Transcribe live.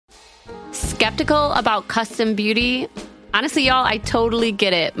skeptical about custom beauty, honestly, y'all, I totally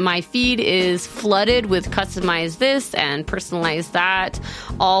get it. My feed is flooded with customize this and personalize that,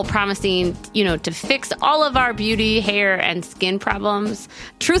 all promising, to fix all of our beauty, hair, and skin problems.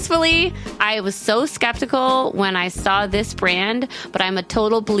 Truthfully, I was so skeptical when I saw this brand, but I'm a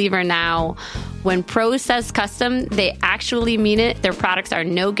total believer now. When Prose says custom, they actually mean it. Their products are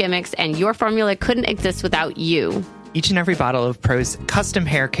no gimmicks, and your formula couldn't exist without you. Each and every bottle of Prose custom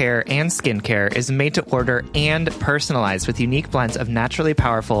hair care and skincare is made to order and personalized with unique blends of naturally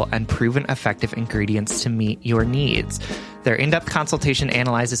powerful and proven effective ingredients to meet your needs. Their in-depth consultation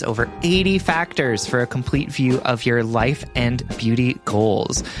analyzes over 80 factors for a complete view of your life and beauty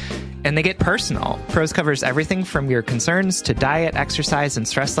goals. And they get personal. Prose covers everything from your concerns to diet, exercise, and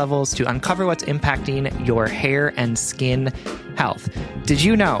stress levels to uncover what's impacting your hair and skin health. Did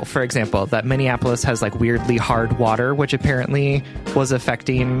you know, for example, that Minneapolis has weirdly hard water, which apparently was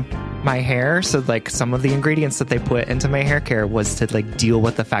affecting my hair? So some of the ingredients that they put into my hair care was to deal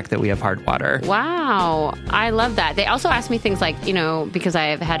with the fact that we have hard water. Wow. I love that. They also asked me things because I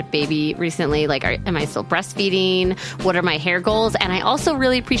have had a baby recently, am I still breastfeeding? What are my hair goals? And I also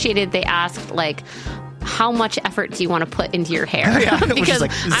really appreciated they asked how much effort do you want to put into your hair? Yeah, because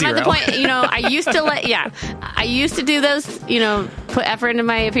I'm at the point, I used to do those, put effort into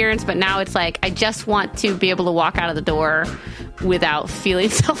my appearance, but now it's I just want to be able to walk out of the door without feeling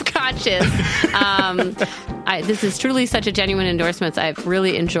self-conscious. This is truly such a genuine endorsement. I've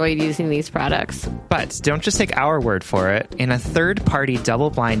really enjoyed using these products. But don't just take our word for it. In a third-party,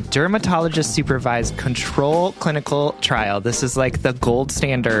 double-blind, dermatologist-supervised control clinical trial, this is the gold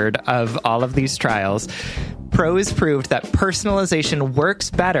standard of all of these trials, Prose proved that personalization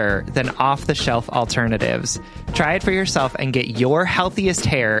works better than off-the-shelf alternatives. Try it for yourself and get your healthiest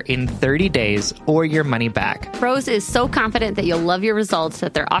hair in 30 days or your money back. Prose is so confident that you'll love your results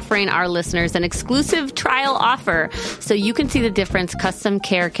that they're offering our listeners an exclusive trial offer so you can see the difference custom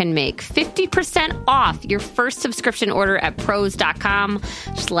care can make. 50% off your first subscription order at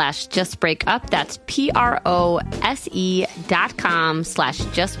prose.com/justbreakup. That's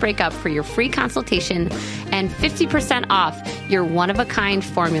prose.com/justbreakup for your free consultation and 50% off your one-of-a-kind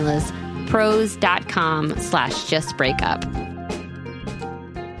formulas. Prose.com/justbreakup.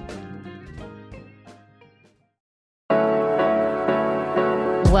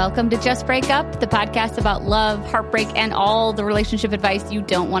 Welcome to Just Break Up, the podcast about love, heartbreak, and all the relationship advice you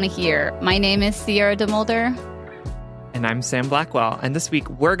don't want to hear. My name is Sierra DeMulder. And I'm Sam Blackwell. And this week,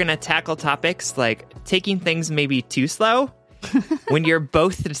 we're going to tackle topics like taking things maybe too slow, when you're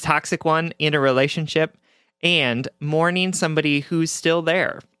both the toxic one in a relationship, and mourning somebody who's still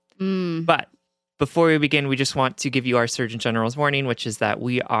there. But before we begin, we just want to give you our Surgeon General's warning, which is that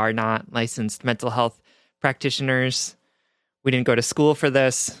we are not licensed mental health practitioners. We didn't go to school for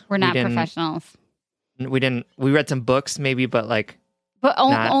this. We're not professionals. We read some books maybe, but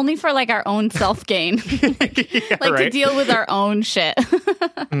only for our own self-gain. To deal with our own shit.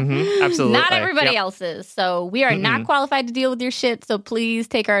 Absolutely. Not everybody else's. So we are not qualified to deal with your shit. So please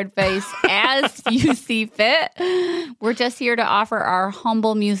take our advice as you see fit. We're just here to offer our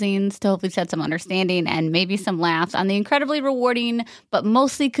humble musings to hopefully set some understanding and maybe some laughs on the incredibly rewarding but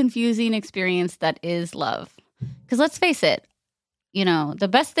mostly confusing experience that is love. Because let's face it, the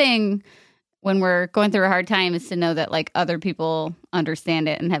best thing when we're going through a hard time is to know that other people understand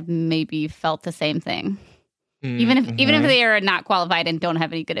it and have maybe felt the same thing. Even if they are not qualified and don't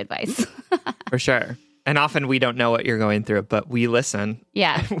have any good advice. For sure. And often we don't know what you're going through, but we listen.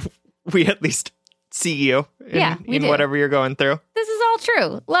 Yeah. We at least see you in whatever you're going through. This is all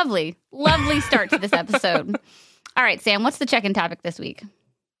true. Lovely start to this episode. All right, Sam, what's the check-in topic this week?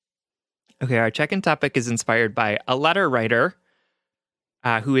 Okay, our check-in topic is inspired by a letter writer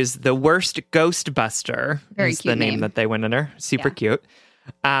who is the worst Ghostbuster. Very is cute the name that they went under. Super cute.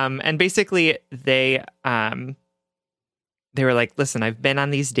 And basically, they were like, listen, I've been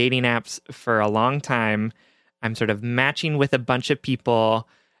on these dating apps for a long time. I'm sort of matching with a bunch of people,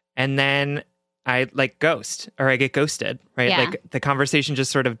 and then I ghost, or I get ghosted, right? Yeah. The conversation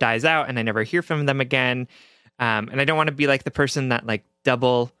just sort of dies out, and I never hear from them again. And I don't want to be the person that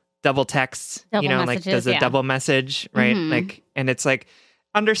double texts, does a double message, right? And it's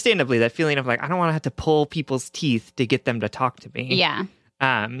understandably that feeling of I don't want to have to pull people's teeth to get them to talk to me. Yeah.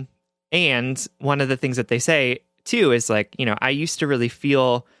 And one of the things that they say too is I used to really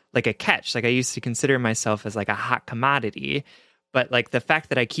feel like a catch. I used to consider myself as a hot commodity, but the fact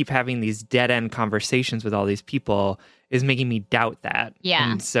that I keep having these dead end conversations with all these people is making me doubt that.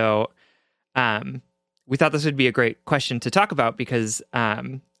 Yeah. And so, we thought this would be a great question to talk about because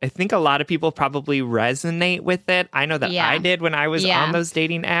I think a lot of people probably resonate with it. I know that I did when I was on those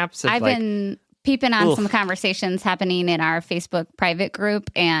dating apps. I've been peeping on some conversations happening in our Facebook private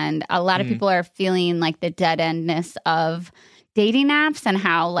group, and a lot of people are feeling like the dead endness of dating apps and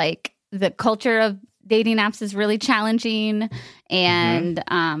how like the culture of dating apps is really challenging. And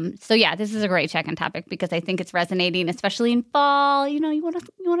so this is a great check-in topic because I think it's resonating, especially in fall. You want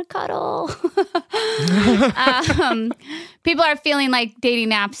to cuddle. People are feeling like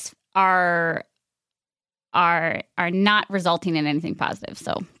dating apps are not resulting in anything positive.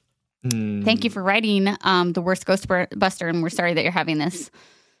 So thank you for writing The Worst Ghostbuster, and we're sorry that you're having this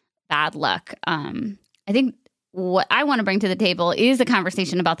bad luck. I think what I want to bring to the table is a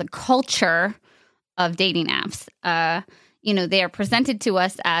conversation about the culture of dating apps. They are presented to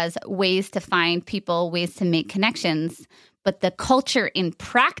us as ways to find people, ways to make connections, but the culture in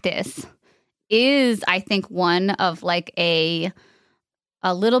practice is, I think, one of like a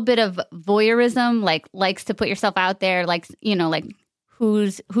little bit of voyeurism, like likes to put yourself out there, like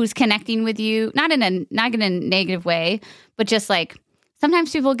who's connecting with you, not in a negative way, but just like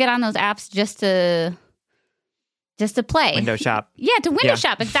sometimes people get on those apps just to play. Window shop. Yeah, to window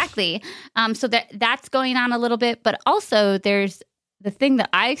shop, exactly. So that's going on a little bit. But also there's the thing that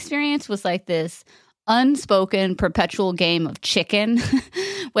I experienced was like this unspoken perpetual game of chicken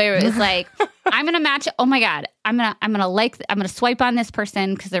where it was like, I'm going to match. Oh my God. I'm going to swipe on this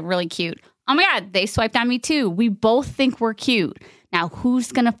person because they're really cute. Oh my God. They swiped on me too. We both think we're cute. Now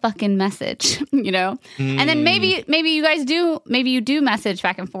who's going to fucking message, And then maybe you do message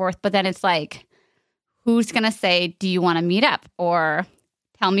back and forth, but then it's like, who's going to say, do you want to meet up? Or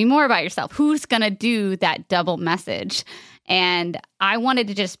tell me more about yourself. Who's going to do that double message? And I wanted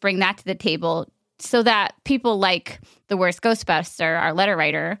to just bring that to the table so that people like The Worst Ghostbuster, our letter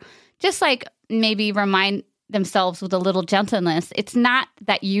writer, just like maybe remind themselves with a little gentleness. It's not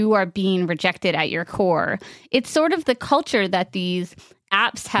that you are being rejected at your core. It's sort of the culture that these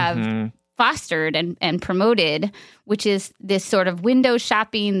apps have fostered and promoted, which is this sort of window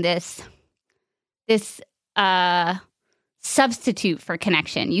shopping, this substitute for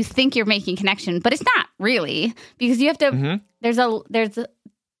connection. You think you're making connection, but it's not really, because you have to. There's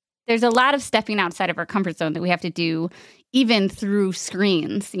a lot of stepping outside of our comfort zone that we have to do, even through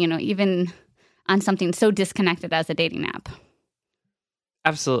screens. Even on something so disconnected as a dating app.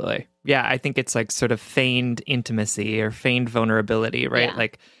 Absolutely, yeah. I think it's like sort of feigned intimacy or feigned vulnerability, right? Yeah.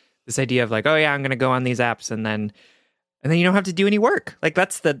 Like this idea of like, oh yeah, I'm going to go on these apps, and then you don't have to do any work. Like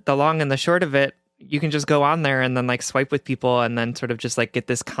that's the long and the short of it. You can just go on there and then like swipe with people and then sort of just like get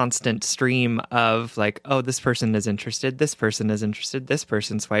this constant stream of like, oh, this person is interested, this person is interested, this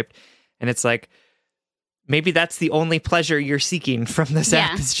person swiped. And it's like, maybe that's the only pleasure you're seeking from this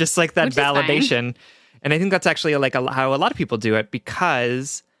app. It's just like that validation. And I think that's actually like how a lot of people do it,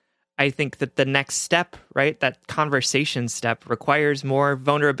 because I think that the next step, right, that conversation step requires more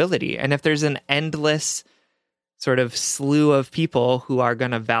vulnerability. And if there's an endless sort of slew of people who are going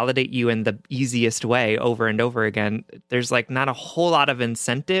to validate you in the easiest way over and over again, there's like not a whole lot of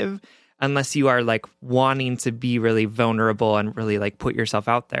incentive unless you are like wanting to be really vulnerable and really like put yourself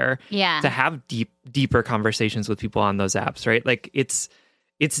out there to have deeper conversations with people on those apps, right? Like it's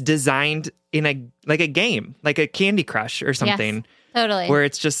designed in a game, like a Candy Crush or something. Yes, totally. Where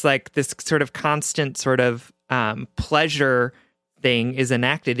it's just like this sort of constant sort of pleasure thing is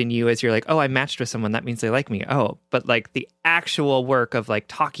enacted in you as you're like, oh, I matched with someone, that means they like me. Oh, but like the actual work of like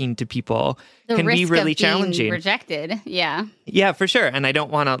talking to people can be really challenging. Rejected, yeah, for sure. And I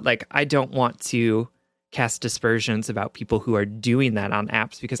don't want to cast dispersions about people who are doing that on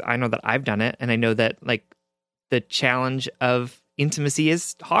apps, because I know that I've done it, and I know that like the challenge of intimacy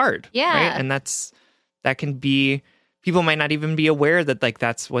is hard. Yeah, right? And that can be. People might not even be aware that like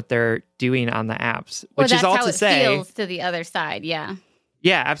that's what they're doing on the apps, which is all to say feels to the other side. Yeah.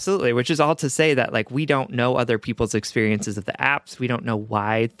 Yeah, absolutely. Which is all to say that like we don't know other people's experiences of the apps. We don't know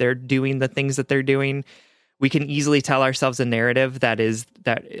why they're doing the things that they're doing. We can easily tell ourselves a narrative that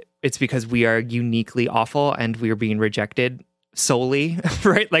it's because we are uniquely awful and we are being rejected solely,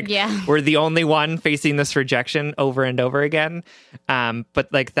 right? Like we're the only one facing this rejection over and over again. But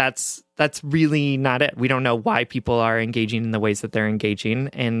like that's really not it. We don't know why people are engaging in the ways that they're engaging,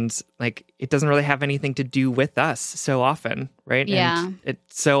 and like it doesn't really have anything to do with us so often, right? Yeah. And it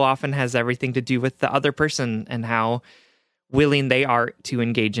so often has everything to do with the other person and how willing they are to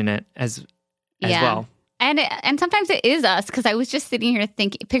engage in it as well. And sometimes it is us, because I was just sitting here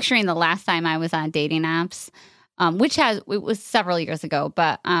picturing the last time I was on dating apps. It was several years ago,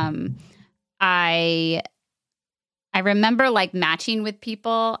 but I I remember like matching with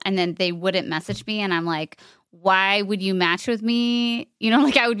people and then they wouldn't message me. And I'm like, why would you match with me? You know,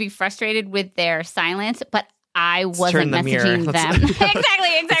 like I would be frustrated with their silence, but I wasn't messaging them.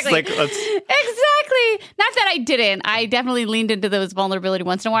 Exactly. Like, exactly. Not that I didn't. I definitely leaned into those vulnerability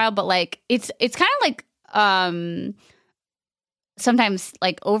once in a while, but like it's kind of like sometimes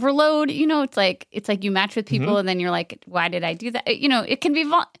like overload, you know, it's like you match with people and then you're like, why did I do that? You know, it can be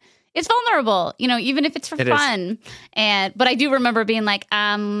it's vulnerable, you know, even if it's for fun. But I do remember being like,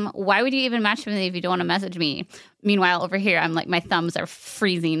 why would you even match with me if you don't want to message me? Meanwhile, over here, I'm like, my thumbs are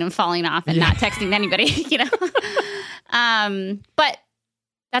freezing and falling off and not texting anybody, you know? But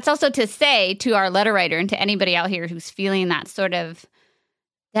that's also to say to our letter writer and to anybody out here who's feeling that sort of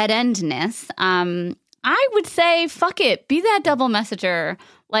dead-endness, I would say, fuck it. Be that double messenger.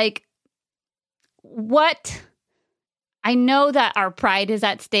 Like, what? I know that our pride is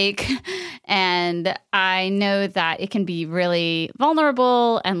at stake, and I know that it can be really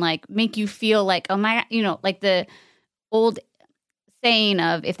vulnerable and, like, make you feel like, oh my, you know, like the old saying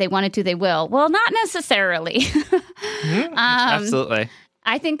of if they wanted to, they will. Well, not necessarily. Absolutely.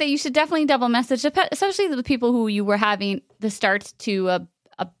 I think that you should definitely double message, especially the people who you were having the starts to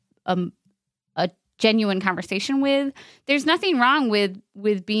a genuine conversation with. There's nothing wrong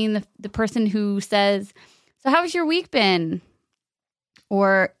with being the person who says, so how has your week been?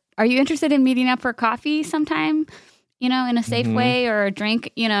 Or are you interested in meeting up for coffee sometime, you know, in a safe way or a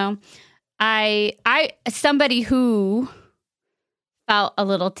drink? You know, I somebody who felt a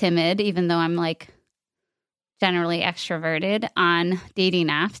little timid, even though I'm like generally extroverted on dating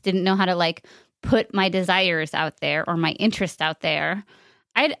apps, didn't know how to like put my desires out there or my interest out there.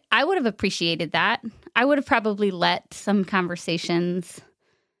 I would have appreciated that. I would have probably let some conversations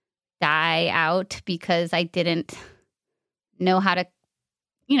die out because I didn't know how to,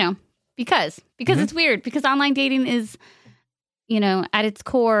 you know, because it's weird. Because online dating is, you know, at its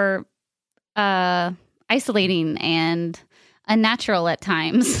core, isolating and unnatural at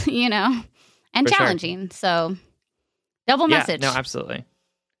times, you know, and For challenging. Sure. So, double message. No, absolutely.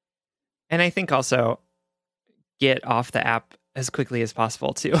 And I think also get off the app as quickly as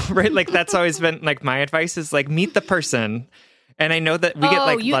possible too, right? Like that's always been like my advice is like meet the person. And I know that we get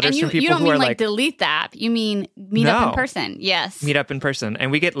like letters from people who are like delete the app. You mean meet up in person? Yes, meet up in person.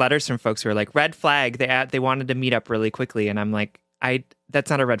 And we get letters from folks who are like red flag. They wanted to meet up really quickly, and I'm like, that's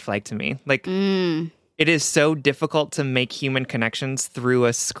not a red flag to me. Like it is so difficult to make human connections through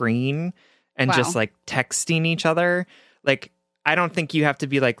a screen and just like texting each other. Like I don't think you have to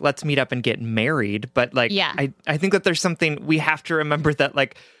be like, let's meet up and get married. But like, I think that there's something we have to remember that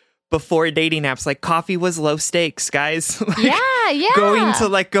like before dating apps, like coffee was low stakes, guys.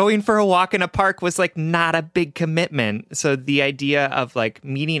 Like, going for a walk in a park was like not a big commitment. So the idea of like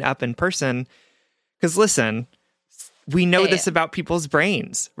meeting up in person, because listen, we know this about people's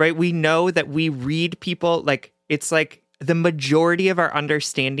brains, right? We know that we read people like it's like the majority of our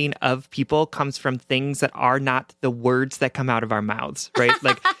understanding of people comes from things that are not the words that come out of our mouths, right?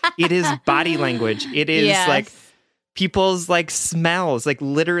 Like it is body language. It is like people's like smells. Like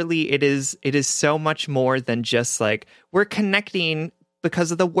literally it is so much more than just like we're connecting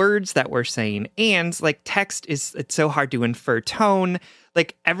because of the words that we're saying. And like text it's so hard to infer tone.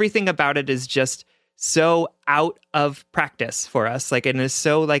 Like everything about it is just so out of practice for us. Like, and is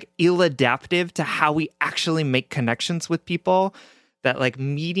so like ill-adaptive to how we actually make connections with people that like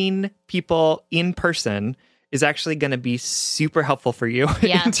meeting people in person is actually going to be super helpful for you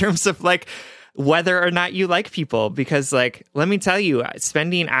in terms of like whether or not you like people. Because like, let me tell you,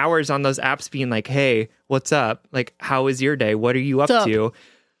 spending hours on those apps being like, hey, what's up? Like, how is your day? What are you up to?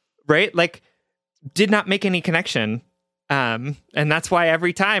 Right? Like, did not make any connection. And that's why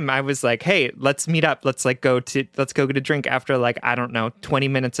every time I was like, hey, let's meet up. Let's go get a drink after like, I don't know, 20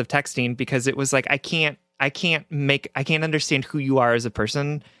 minutes of texting, because it was like, I can't understand who you are as a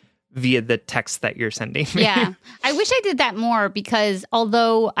person via the text that you're sending me. Yeah. I wish I did that more, because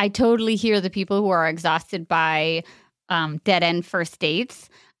although I totally hear the people who are exhausted by dead end first dates,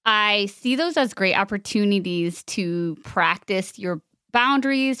 I see those as great opportunities to practice your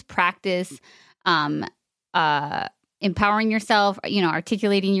boundaries, practice, empowering yourself, you know,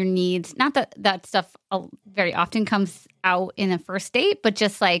 articulating your needs. Not that stuff very often comes out in a first date, but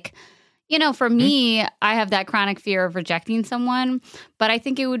just like, you know, for me, I have that chronic fear of rejecting someone, but I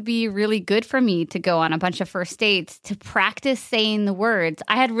think it would be really good for me to go on a bunch of first dates to practice saying the words.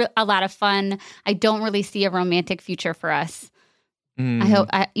 I had a lot of fun. I don't really see a romantic future for us. I hope,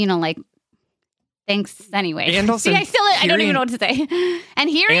 thanks anyway. And also I don't even know what to say.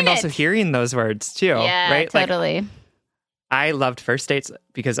 And also hearing those words too, right? Totally. Like, I loved first dates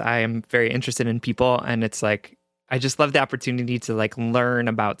because I am very interested in people, and it's like I just love the opportunity to like learn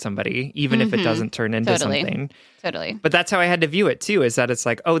about somebody, even if it doesn't turn into something. Totally. But that's how I had to view it too, is that it's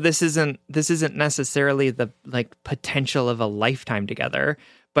like, oh, this isn't necessarily the like potential of a lifetime together,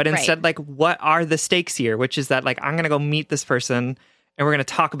 but instead like, what are the stakes here? Which is that like, I'm going to go meet this person and we're going to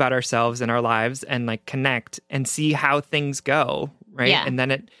talk about ourselves and our lives and like connect and see how things go. Right. Yeah. And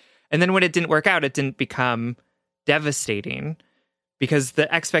then when it didn't work out, it didn't become devastating because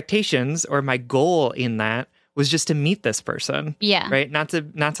the expectations or my goal in that was just to meet this person. Yeah. Right. Not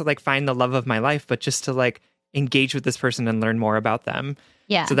to like find the love of my life, but just to like engage with this person and learn more about them.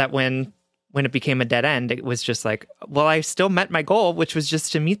 Yeah. So that when it became a dead end, it was just like, well, I still met my goal, which was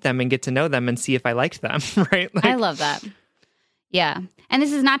just to meet them and get to know them and see if I liked them. Right. Like, I love that. Yeah. And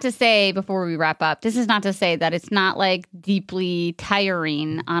this is not to say, before we wrap up, this is not to say that it's not like deeply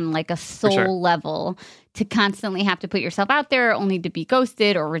tiring on like a soul level to constantly have to put yourself out there only to be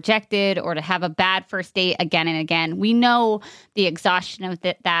ghosted or rejected or to have a bad first date again and again. We know the exhaustion of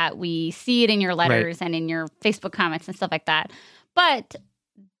that. We see it in your letters and in your Facebook comments and stuff like that. But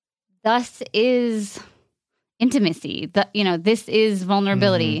thus is intimacy. This is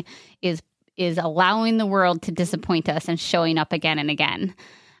vulnerability, is allowing the world to disappoint us and showing up again and again.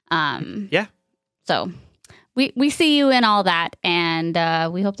 So we see you in all that,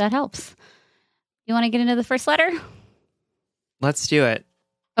 and we hope that helps. You want to get into the first letter? Let's do it.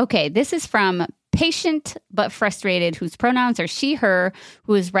 Okay, this is from Patient But Frustrated, whose pronouns are she, her,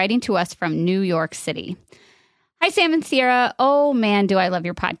 who is writing to us from New York City. Hi, Sam and Sierra. Oh, man, do I love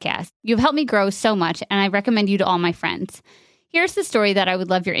your podcast. You've helped me grow so much, and I recommend you to all my friends. Here's the story that I would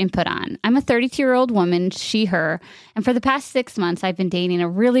love your input on. I'm a 32-year-old woman, she, her, and for the past 6 months, I've been dating a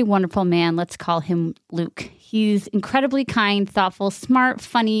really wonderful man. Let's call him Luke. He's incredibly kind, thoughtful, smart,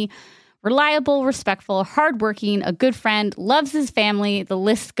 funny, reliable, respectful, hardworking, a good friend, loves his family. The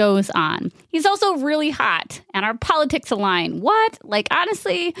list goes on. He's also really hot, and our politics align. What? Like,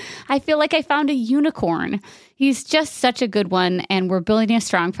 honestly, I feel like I found a unicorn. He's just such a good one, and we're building a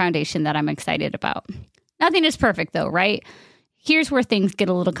strong foundation that I'm excited about. Nothing is perfect, though, right? Here's where things get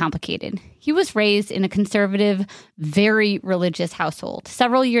a little complicated. He was raised in a conservative, very religious household.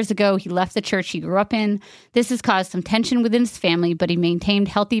 Several years ago, he left the church he grew up in. This has caused some tension within his family, but he maintained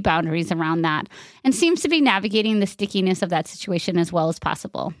healthy boundaries around that and seems to be navigating the stickiness of that situation as well as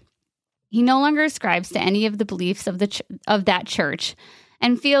possible. He no longer ascribes to any of the beliefs of that church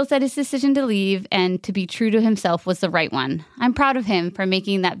and feels that his decision to leave and to be true to himself was the right one. I'm proud of him for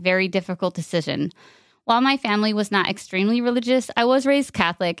making that very difficult decision. While my family was not extremely religious, I was raised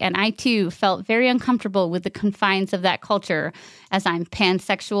Catholic, and I too felt very uncomfortable with the confines of that culture as I'm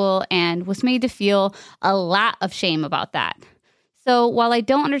pansexual and was made to feel a lot of shame about that. So while I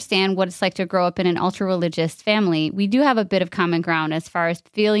don't understand what it's like to grow up in an ultra-religious family, we do have a bit of common ground as far as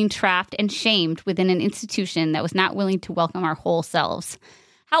feeling trapped and shamed within an institution that was not willing to welcome our whole selves.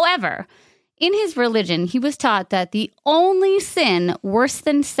 However, in his religion, he was taught that the only sin worse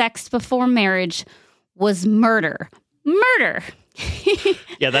than sex before marriage was murder. Murder.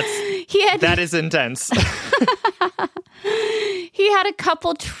 Yeah, that is intense. He had a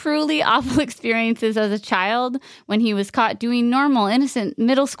couple truly awful experiences as a child when he was caught doing normal, innocent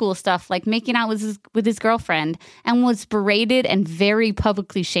middle school stuff like making out with his girlfriend and was berated and very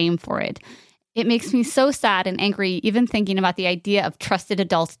publicly shamed for it. It makes me so sad and angry even thinking about the idea of trusted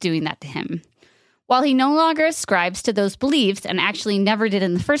adults doing that to him. While he no longer ascribes to those beliefs and actually never did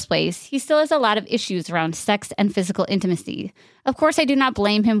in the first place, he still has a lot of issues around sex and physical intimacy. Of course, I do not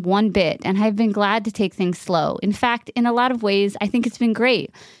blame him one bit, and I've been glad to take things slow. In fact, in a lot of ways, I think it's been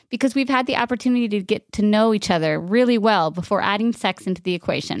great because we've had the opportunity to get to know each other really well before adding sex into the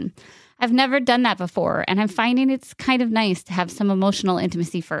equation. I've never done that before, and I'm finding it's kind of nice to have some emotional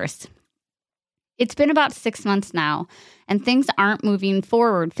intimacy first. It's been about 6 months now, and things aren't moving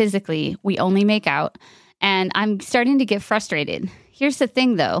forward physically. We only make out, and I'm starting to get frustrated. Here's the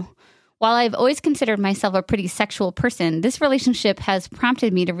thing, though. While I've always considered myself a pretty sexual person, this relationship has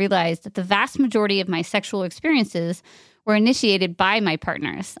prompted me to realize that the vast majority of my sexual experiences were initiated by my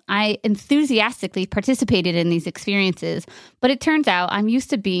partners. I enthusiastically participated in these experiences, but it turns out I'm used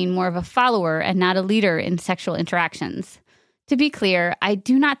to being more of a follower and not a leader in sexual interactions. To be clear, I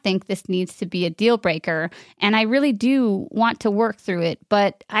do not think this needs to be a deal breaker, and I really do want to work through it,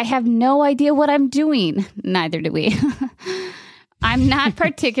 but I have no idea what I'm doing. Neither do we. I'm not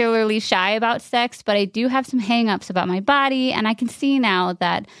particularly shy about sex, but I do have some hang-ups about my body, and I can see now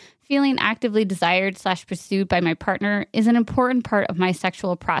that feeling actively desired/pursued by my partner is an important part of my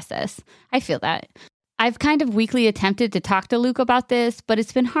sexual process. I feel that. I've kind of weakly attempted to talk to Luke about this, but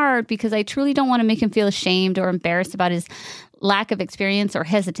it's been hard because I truly don't want to make him feel ashamed or embarrassed about his lack of experience or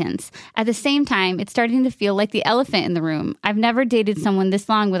hesitance. At the same time, it's starting to feel like the elephant in the room. I've never dated someone this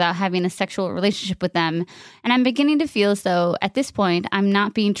long without having a sexual relationship with them, and I'm beginning to feel as though at this point I'm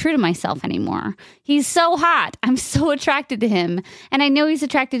not being true to myself anymore. He's so hot. I'm so attracted to him, and I know he's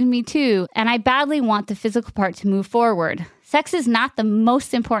attracted to me too, and I badly want the physical part to move forward. Sex is not the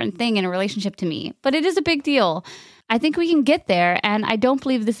most important thing in a relationship to me, but it is a big deal. I think we can get there, and I don't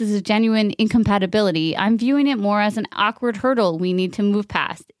believe this is a genuine incompatibility. I'm viewing it more as an awkward hurdle we need to move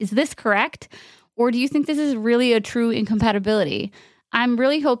past. Is this correct? Or do you think this is really a true incompatibility? I'm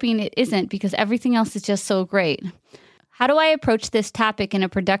really hoping it isn't because everything else is just so great. How do I approach this topic in a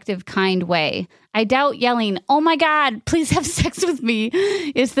productive, kind way? I doubt yelling, "Oh my God, please have sex with me,"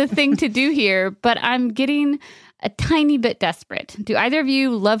 is the thing to do here, but I'm getting a tiny bit desperate. Do either of you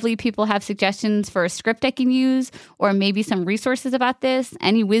lovely people have suggestions for a script I can use or maybe some resources about this?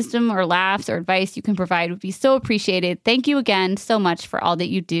 Any wisdom or laughs or advice you can provide would be so appreciated. Thank you again so much for all that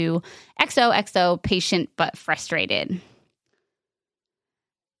you do. XOXO, patient but frustrated.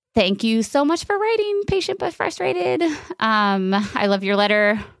 Thank you so much for writing, patient but frustrated. I love your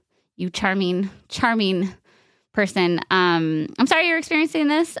letter. You charming person. I'm sorry you're experiencing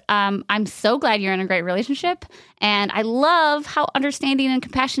this. I'm so glad you're in a great relationship. And I love how understanding and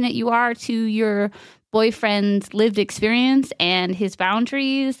compassionate you are to your boyfriend's lived experience and his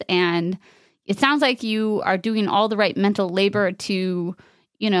boundaries. And it sounds like you are doing all the right mental labor to,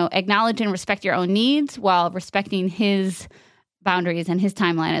 acknowledge and respect your own needs while respecting his boundaries and his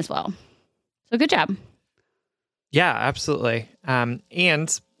timeline as well. So good job. Yeah, absolutely.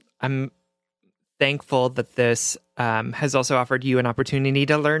 And I'm thankful that this has also offered you an opportunity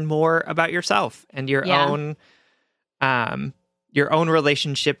to learn more about yourself and your own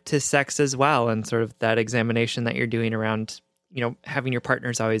relationship to sex as well, and sort of that examination that you're doing around, having your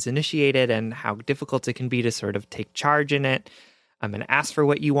partners always initiated and how difficult it can be to sort of take charge in it and ask for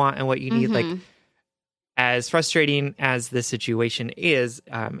what you want and what you need. Like, as frustrating as this situation is,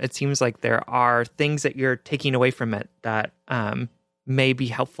 it seems like there are things that you're taking away from it that may be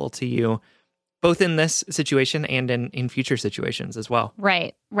helpful to you, both in this situation and in future situations as well.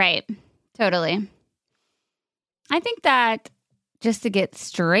 Right. Totally. I think that, just to get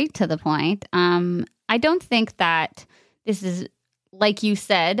straight to the point, I don't think that this is, like you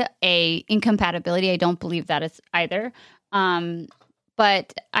said, a incompatibility. I don't believe that is either.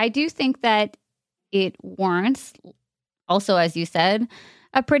 But I do think that it warrants, also, as you said,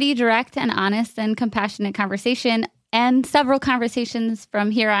 a pretty direct and honest and compassionate conversation, and several conversations from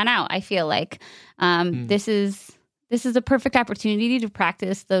here on out. I feel like this is a perfect opportunity to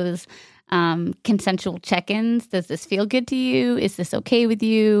practice those consensual check-ins. Does this feel good to you? Is this okay with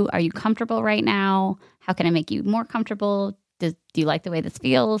you? Are you comfortable right now? How can I make you more comfortable? Do you like the way this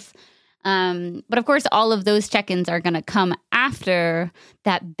feels? But of course, all of those check-ins are going to come after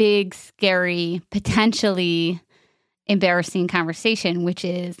that big, scary, potentially embarrassing conversation, which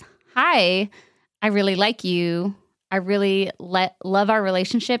is, "Hi, I really like you. I really love our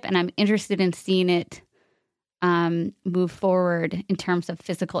relationship, and I'm interested in seeing it move forward in terms of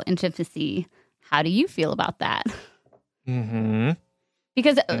physical intimacy. How do you feel about that?" Mm-hmm.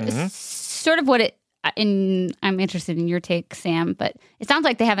 Because sort of what I'm interested in your take, Sam, but it sounds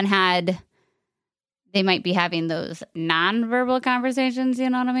like they might be having those nonverbal conversations, you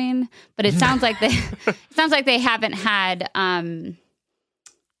know what I mean? But it sounds like they haven't had an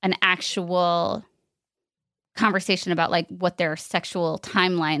actual conversation about like what their sexual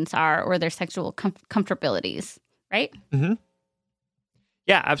timelines are or their sexual comfortabilities, right? Mm-hmm.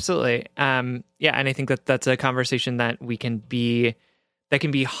 Yeah, absolutely. And I think that's a conversation that can be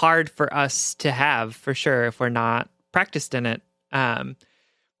hard for us to have, for sure, if we're not practiced in it.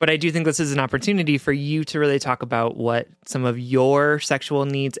 But I do think this is an opportunity for you to really talk about what some of your sexual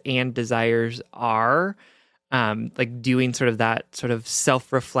needs and desires are. Like doing sort of that sort of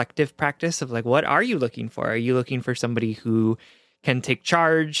self-reflective practice of like, what are you looking for? Are you looking for somebody who can take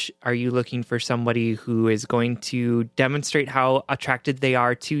charge? Are you looking for somebody who is going to demonstrate how attracted they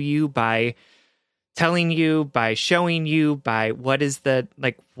are to you by telling you, by showing you, by what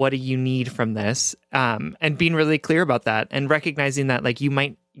do you need from this? And being really clear about that and recognizing that like you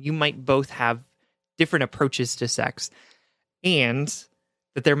might both have different approaches to sex, and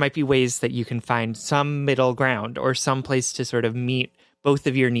that there might be ways that you can find some middle ground or some place to sort of meet both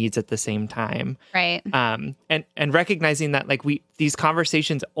of your needs at the same time. Right. And recognizing that like these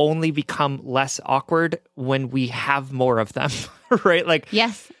conversations only become less awkward when we have more of them, right? Like,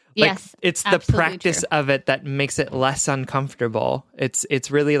 yes. Like, yes. It's the practice of it that makes it less uncomfortable.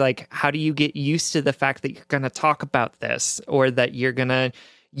 It's really like, how do you get used to the fact that you're going to talk about this, or that you're going to,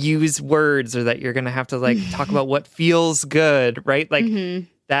 use words, or that you're going to have to like talk about what feels good, right? Like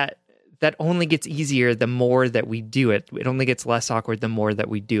that only gets easier the more that we do it. It only gets less awkward the more that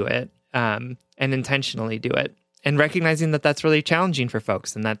we do it, and intentionally do it, and recognizing that that's really challenging for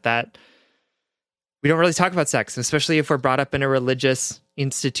folks, and that we don't really talk about sex, especially if we're brought up in a religious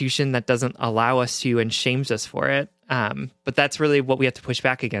institution that doesn't allow us to and shames us for it. But that's really what we have to push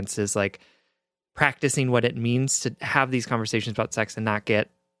back against, is like practicing what it means to have these conversations about sex and not get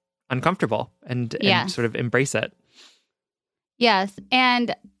uncomfortable and sort of embrace it. Yes.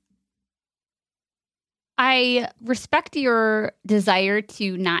 And I respect your desire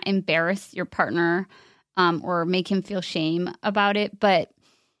to not embarrass your partner or make him feel shame about it, but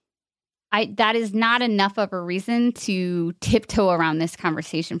that is not enough of a reason to tiptoe around this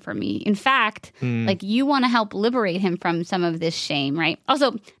conversation for me. In fact, like, you want to help liberate him from some of this shame, right?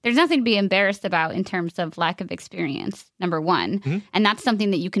 Also, there's nothing to be embarrassed about in terms of lack of experience, number one. And that's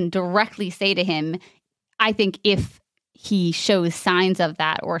something that you can directly say to him, I think, if he shows signs of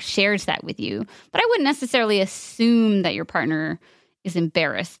that or shares that with you. But I wouldn't necessarily assume that your partner is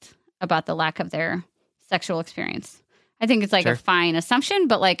embarrassed about the lack of their sexual experience. I think it's like a fine assumption,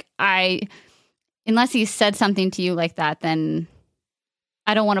 but like unless he said something to you like that, then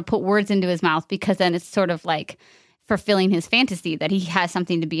I don't want to put words into his mouth, because then it's sort of like fulfilling his fantasy that he has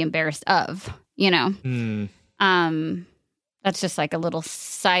something to be embarrassed of, you know? That's just like a little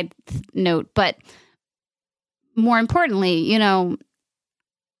side note. But more importantly, you know,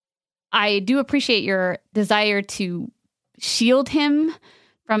 I do appreciate your desire to shield him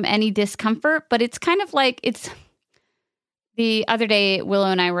from any discomfort, but it's kind of like the other day, Willow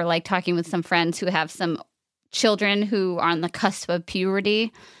and I were like talking with some friends who have some children who are on the cusp of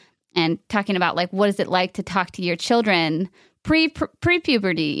puberty, and talking about like, what is it like to talk to your children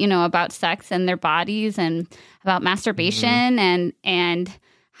pre-puberty, you know, about sex and their bodies and about masturbation and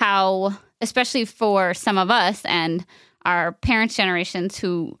how, especially for some of us and our parents' generations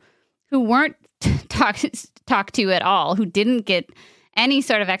who weren't talked to at all, who didn't get any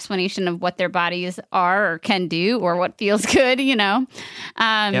sort of explanation of what their bodies are or can do or what feels good, you know,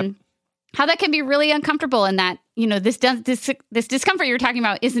 how that can be really uncomfortable, and that, you know, this discomfort you're talking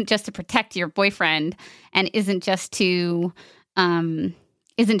about isn't just to protect your boyfriend, and isn't just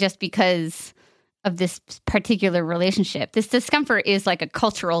because of this particular relationship. This discomfort is like a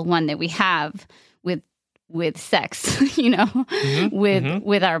cultural one that we have with sex, you know,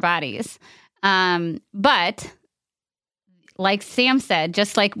 with our bodies. But like Sam said,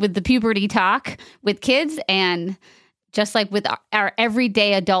 just like with the puberty talk with kids, and just like with our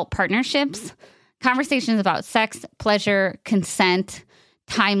everyday adult partnerships, conversations about sex, pleasure, consent,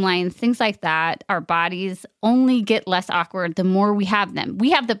 timelines, things like that, our bodies only get less awkward the more we have them.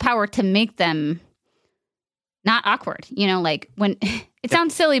 We have the power to make them not awkward. You know, like, when it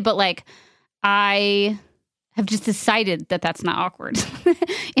sounds silly, but like, I have just decided that that's not awkward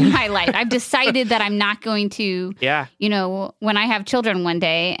in my life. I've decided that I'm not going to, you know, when I have children one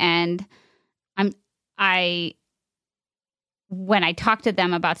day, and when I talk to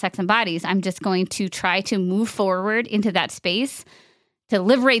them about sex and bodies, I'm just going to try to move forward into that space to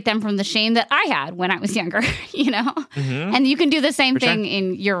liberate them from the shame that I had when I was younger, you know? And you can do the same thing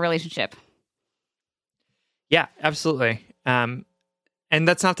in your relationship. Yeah, absolutely. And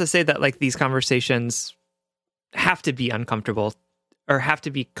that's not to say that like these conversations have to be uncomfortable or have to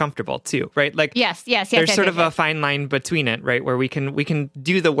be comfortable too, right? Like, yes. There's sort of a fine line between it, right? Where we can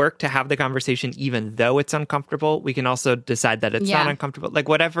do the work to have the conversation even though it's uncomfortable. We can also decide that it's not uncomfortable. Like,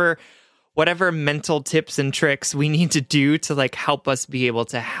 whatever mental tips and tricks we need to do to like help us be able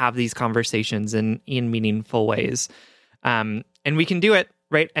to have these conversations in meaningful ways. And we can do it,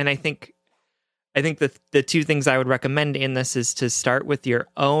 right? And I think the two things I would recommend in this is to start with your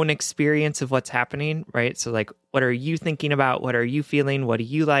own experience of what's happening, right? So like, what are you thinking about? What are you feeling? What do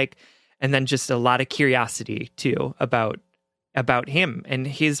you like? And then just a lot of curiosity too about him and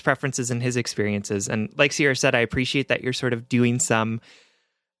his preferences and his experiences. And like Sierra said, I appreciate that you're sort of doing some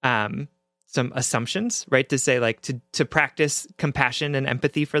assumptions, right? To say like, to practice compassion and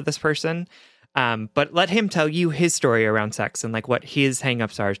empathy for this person. But let him tell you his story around sex and like what his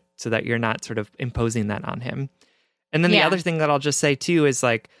hangups are, so that you're not sort of imposing that on him. And then the other thing that I'll just say too is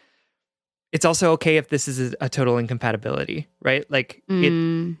like, it's also okay if this is a total incompatibility, right? Like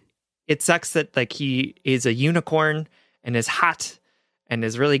it sucks that like he is a unicorn and is hot and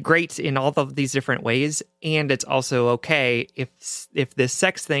is really great in all of these different ways. And it's also okay if this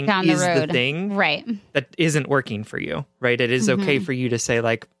sex thing is the thing that isn't working for you, right? It is okay for you to say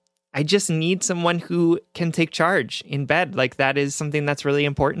like, I just need someone who can take charge in bed. Like, that is something that's really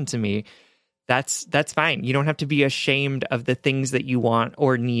important to me. that's fine. You don't have to be ashamed of the things that you want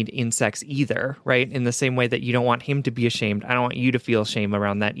or need in sex either, right? In the same way that you don't want him to be ashamed, I don't want you to feel shame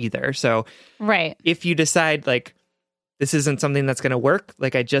around that either. So right. If you decide like, this isn't something that's going to work,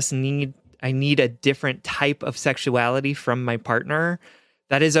 like I need a different type of sexuality from my partner,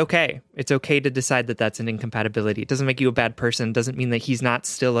 that is okay. It's okay to decide that that's an incompatibility. It doesn't make you a bad person. It doesn't mean that he's not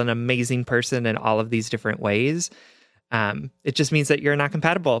still an amazing person in all of these different ways. It just means that you're not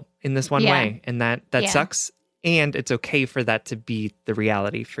compatible in this one way, and that sucks. And it's okay for that to be the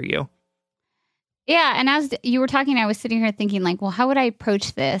reality for you. Yeah. And as you were talking, I was sitting here thinking like, well, how would I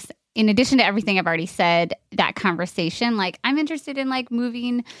approach this? In addition to everything I've already said, that conversation, like I'm interested in like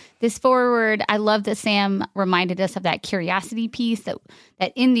moving this forward. I love that Sam reminded us of that curiosity piece,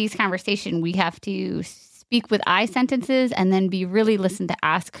 that in these conversations, we have to speak with I sentences and then be really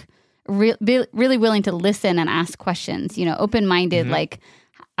really willing to listen and ask questions, open-minded, like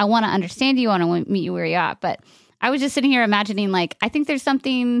I want to understand you, I want to meet you where you're at. But I was just sitting here imagining, like, I think there's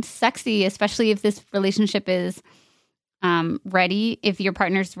something sexy, especially if this relationship is ready, if your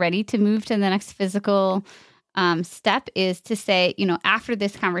partner's ready to move to the next physical step, is to say, after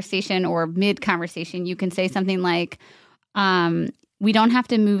this conversation or mid-conversation, you can say something like, we don't have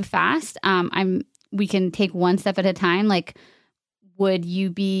to move fast. We can take one step at a time. Like, would you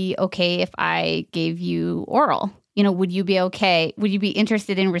be okay if I gave you oral? Would you be okay? Would you be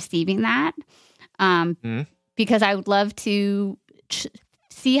interested in receiving that? Because I would love to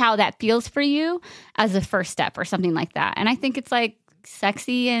see how that feels for you as a first step or something like that. And I think it's like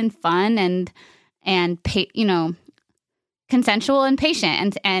sexy and fun and consensual and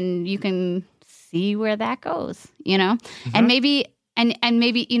patient, and you can see where that goes, and maybe. And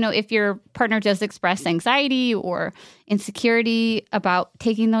maybe, if your partner does express anxiety or insecurity about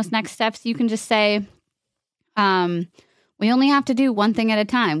taking those next steps, you can just say, we only have to do one thing at a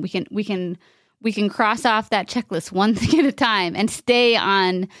time. We can cross off that checklist one thing at a time and stay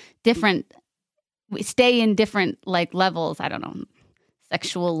in different like levels. I don't know,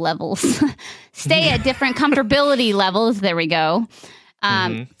 sexual levels, stay at different comfortability levels. There we go.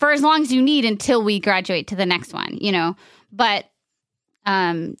 For as long as you need until we graduate to the next one, but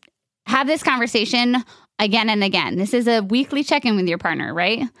have this conversation again and again. This is a weekly check-in with your partner,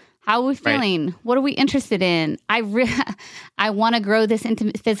 right? How are we feeling? Right. What are we interested in? I want to grow this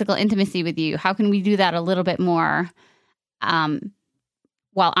physical intimacy with you. How can we do that a little bit more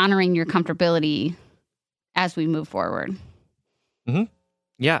while honoring your comfortability as we move forward? Mm-hmm.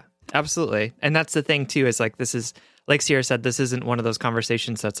 Yeah, absolutely. And that's the thing, too, is like this is, like Sierra said, this isn't one of those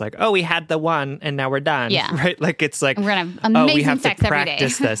conversations that's like, oh, we had the one and now we're done. Yeah. Right? Like it's like, we're going to have amazing we have sex to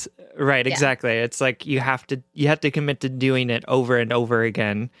practice this. Right, Yeah. Exactly. It's like you have to commit to doing it over and over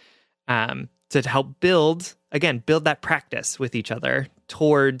again to help build that practice with each other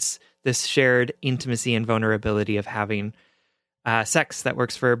towards this shared intimacy and vulnerability of having sex that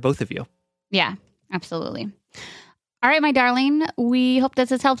works for both of you. Yeah, absolutely. All right, my darling, we hope this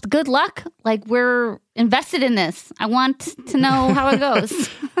has helped. Good luck. Like, we're invested in this. I want to know how it goes.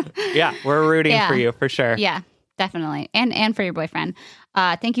 Yeah, we're rooting for you for sure. Yeah, definitely. And for your boyfriend.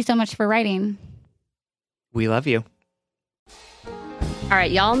 Thank you so much for writing. We love you. All right,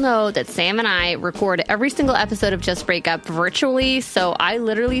 y'all know that Sam and I record every single episode of Just Break Up virtually, so I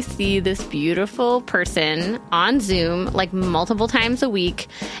literally see this beautiful person on Zoom like multiple times a week,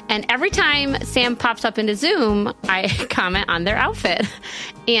 and every time Sam pops up into Zoom, I comment on their outfit.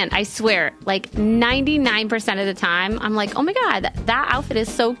 And I swear, like 99% of the time, I'm like, oh my God, that outfit is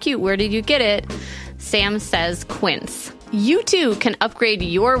so cute. Where did you get it? Sam says Quince. You too can upgrade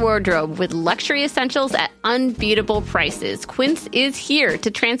your wardrobe with luxury essentials at unbeatable prices. Quince is here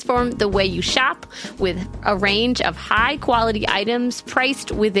to transform the way you shop with a range of high-quality items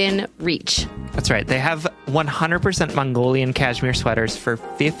priced within reach. That's right. They have 100% Mongolian cashmere sweaters for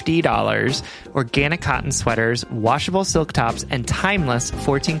 $50, organic cotton sweaters, washable silk tops, and timeless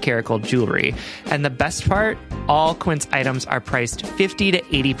 14-karat gold jewelry. And the best part, all Quince items are priced 50 to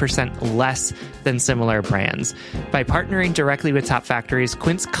 80% less than similar brands. By partnering directly with top factories,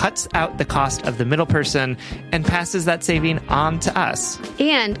 Quince cuts out the cost of the middle person and passes that saving on to us.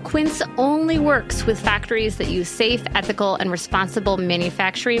 And Quince only works with factories that use safe, ethical, and responsible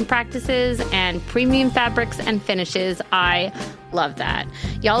manufacturing practices and premium fabrics and finishes. I love that.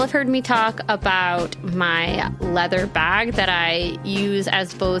 Y'all have heard me talk about my leather bag that I use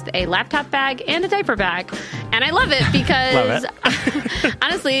as both a laptop bag and a diaper bag. And I love it because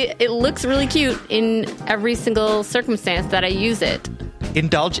honestly, it looks really cute in every single circumstance that I use it.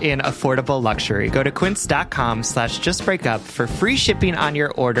 Indulge in affordable luxury. Go to quince.com/justbreakup for free shipping on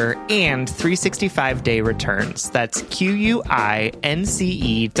your order and 365-day returns. That's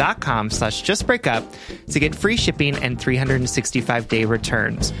QUINCE.com/justbreakup to get free shipping and 365-day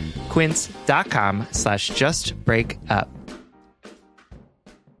returns. Quince.com/justbreakup.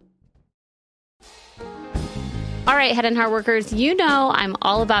 All right, Head and Heart workers, you know I'm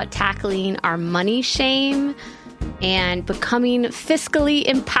all about tackling our money shame and becoming fiscally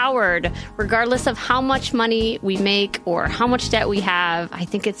empowered, regardless of how much money we make or how much debt we have. I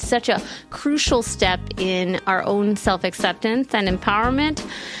think it's such a crucial step in our own self-acceptance and empowerment.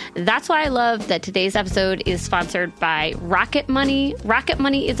 That's why I love that today's episode is sponsored by Rocket Money. Rocket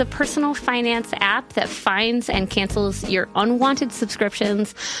Money is a personal finance app that finds and cancels your unwanted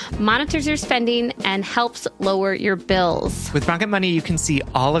subscriptions, monitors your spending, and helps lower your bills. With Rocket Money, you can see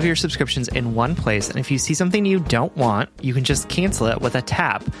all of your subscriptions in one place, and if you see something you don't want, you can just cancel it with a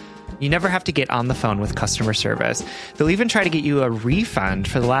tap. You never have to get on the phone with customer service. They'll even try to get you a refund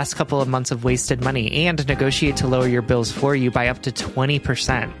for the last couple of months of wasted money and negotiate to lower your bills for you by up to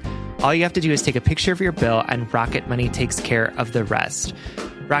 20%. All you have to do is take a picture of your bill, and Rocket Money takes care of the rest.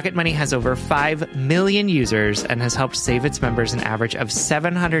 Rocket Money has over 5 million users and has helped save its members an average of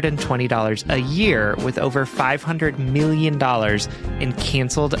 $720 a year with over $500 million in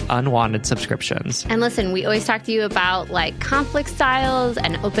canceled unwanted subscriptions. And listen, we always talk to you about like conflict styles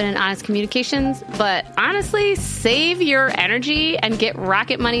and open and honest communications, but honestly, save your energy and get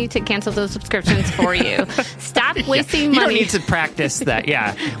Rocket Money to cancel those subscriptions for you. Stop wasting money. You don't need to practice that.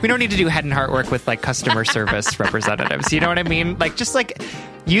 Yeah. We don't need to do Head and Heart work with like customer service representatives. You know what I mean? Like, just like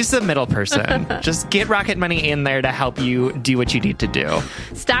use the middle person. Just get Rocket Money in there to help you do what you need to do.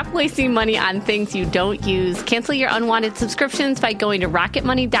 Stop wasting money on things you don't use. Cancel your unwanted subscriptions by going to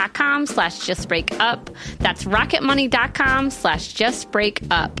rocketmoney.com/justbreakup. That's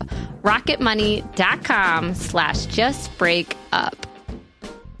rocketmoney.com/justbreakup. rocketmoney.com/justbreakup.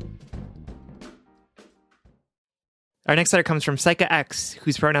 Our next letter comes from Psycha X,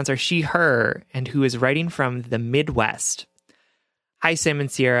 whose pronouns are she, her, and who is writing from the Midwest. Hi, Sam and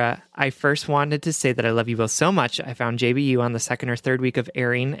Sierra. I first wanted to say that I love you both so much. I found JBU on the second or third week of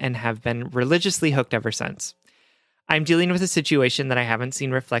airing and have been religiously hooked ever since. I'm dealing with a situation that I haven't seen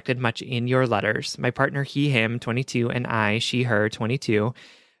reflected much in your letters. My partner, he, him, 22, and I, she, her, 22,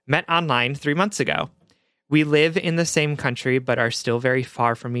 met online 3 months ago. We live in the same country, but are still very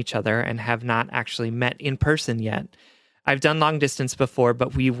far from each other and have not actually met in person yet. I've done long distance before,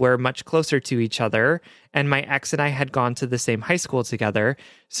 but we were much closer to each other, and my ex and I had gone to the same high school together,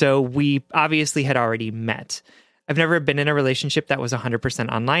 so we obviously had already met. I've never been in a relationship that was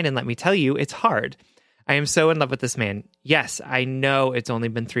 100% online, and let me tell you, it's hard. I am so in love with this man. Yes, I know it's only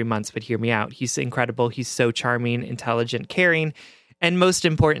been 3 months, but hear me out. He's incredible. He's so charming, intelligent, caring, and most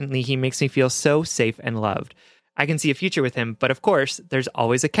importantly, he makes me feel so safe and loved. I can see a future with him, but of course, there's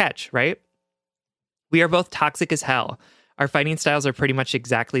always a catch, right? We are both toxic as hell. Our fighting styles are pretty much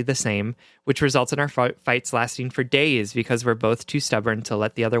exactly the same, which results in our fights lasting for days because we're both too stubborn to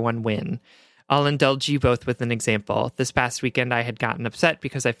let the other one win. I'll indulge you both with an example. This past weekend, I had gotten upset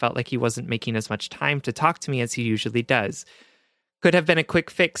because I felt like he wasn't making as much time to talk to me as he usually does. Could have been a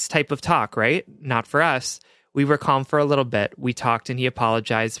quick fix type of talk, right? Not for us. We were calm for a little bit. We talked and he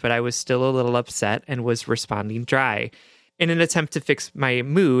apologized, but I was still a little upset and was responding dry. In an attempt to fix my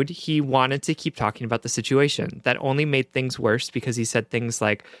mood, he wanted to keep talking about the situation. That only made things worse because he said things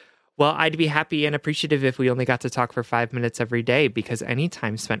like, well, I'd be happy and appreciative if we only got to talk for 5 minutes every day because any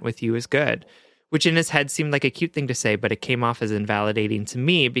time spent with you is good. Which in his head seemed like a cute thing to say, but it came off as invalidating to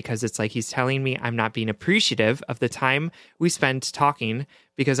me because it's like he's telling me I'm not being appreciative of the time we spend talking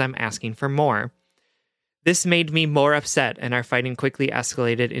because I'm asking for more. This made me more upset, and our fighting quickly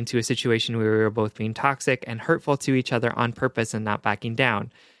escalated into a situation where we were both being toxic and hurtful to each other on purpose and not backing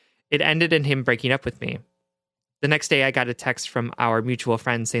down. It ended in him breaking up with me. The next day, I got a text from our mutual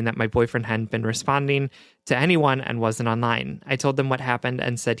friend saying that my boyfriend hadn't been responding to anyone and wasn't online. I told them what happened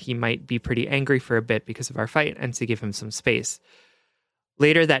and said he might be pretty angry for a bit because of our fight and to give him some space.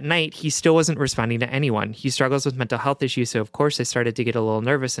 Later that night, he still wasn't responding to anyone. He struggles with mental health issues, so of course I started to get a little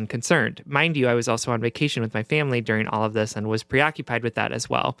nervous and concerned. Mind you, I was also on vacation with my family during all of this and was preoccupied with that as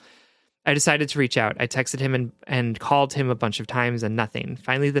well. I decided to reach out. I texted him and called him a bunch of times and nothing.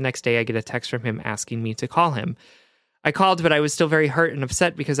 Finally, the next day, I get a text from him asking me to call him. I called, but I was still very hurt and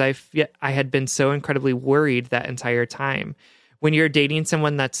upset because I had been so incredibly worried that entire time. When you're dating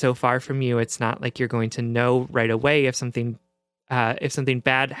someone that's so far from you, it's not like you're going to know right away if something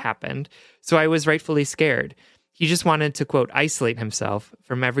bad happened. So I was rightfully scared. He just wanted to, quote, isolate himself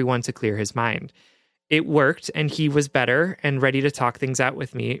from everyone to clear his mind. It worked, and he was better and ready to talk things out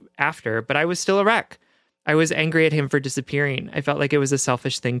with me after, but I was still a wreck. I was angry at him for disappearing. I felt like it was a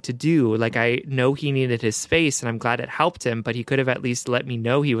selfish thing to do. Like, I know he needed his space, and I'm glad it helped him, but he could have at least let me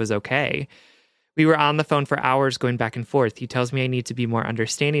know he was okay. We were on the phone for hours going back and forth. He tells me I need to be more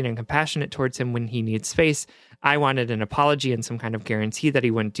understanding and compassionate towards him when he needs space. I wanted an apology and some kind of guarantee that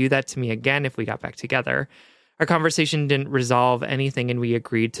he wouldn't do that to me again if we got back together. Our conversation didn't resolve anything, and we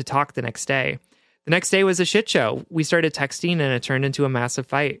agreed to talk the next day. The next day was a shit show. We started texting, and it turned into a massive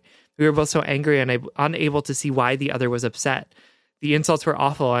fight. We were both so angry and unable to see why the other was upset. The insults were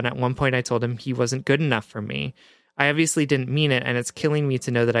awful, and at one point I told him he wasn't good enough for me. I obviously didn't mean it, and it's killing me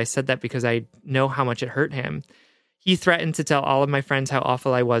to know that I said that because I know how much it hurt him. He threatened to tell all of my friends how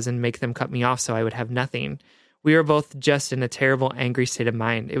awful I was and make them cut me off so I would have nothing. We were both just in a terrible, angry state of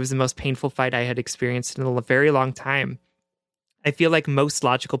mind. It was the most painful fight I had experienced in a very long time. I feel like most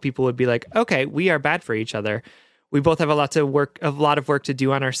logical people would be like, okay, we are bad for each other. We both have a lot of work to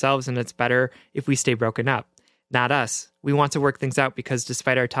do on ourselves, and it's better if we stay broken up. Not us. We want to work things out because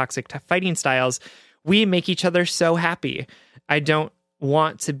despite our toxic fighting styles, we make each other so happy. I don't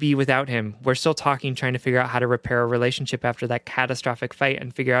want to be without him. We're still talking, trying to figure out how to repair a relationship after that catastrophic fight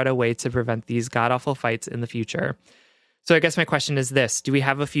and figure out a way to prevent these god-awful fights in the future. So I guess my question is this: do we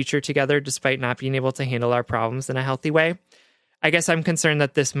have a future together despite not being able to handle our problems in a healthy way? I guess I'm concerned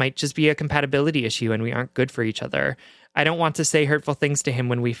that this might just be a compatibility issue and we aren't good for each other. I don't want to say hurtful things to him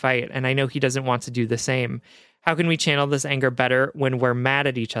when we fight, and I know he doesn't want to do the same. How can we channel this anger better when we're mad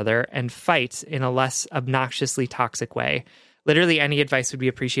at each other and fight in a less obnoxiously toxic way? Literally any advice would be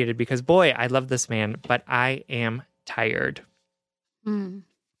appreciated because, boy, I love this man, but I am tired. Thank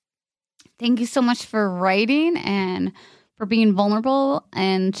you so much for writing and for being vulnerable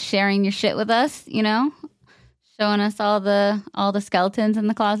and sharing your shit with us, showing us all the skeletons in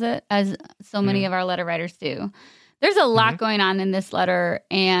the closet, as so many of our letter writers do. There's a lot going on in this letter,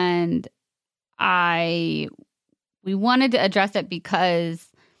 and we wanted to address it because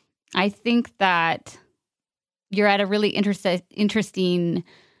I think that you're at a really interesting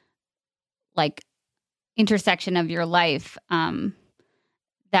intersection of your life,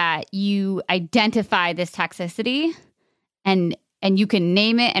 that you identify this toxicity and you can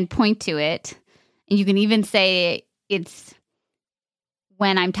name it and point to it. And you can even say, it's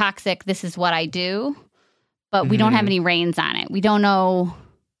when I'm toxic, this is what I do. But we don't have any reins on it. We don't know.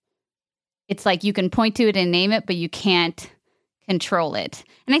 It's like you can point to it and name it, but you can't control it.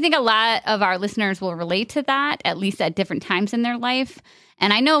 And I think a lot of our listeners will relate to that, at least at different times in their life.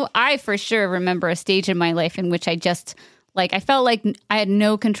 And I know I for sure remember a stage in my life in which I just, I felt like I had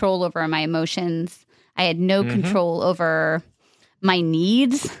no control over my emotions. I had no control over my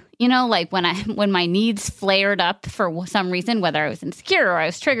needs. When my needs flared up for some reason, whether I was insecure or I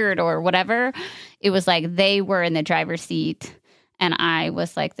was triggered or whatever, it was like they were in the driver's seat and I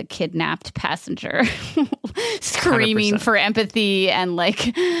was like the kidnapped passenger screaming 100%. For empathy and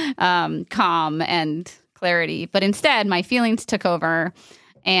calm and clarity. But instead, my feelings took over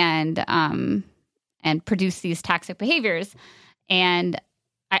and produced these toxic behaviors. And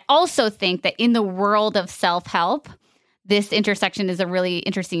I also think that in the world of self-help, this intersection is a really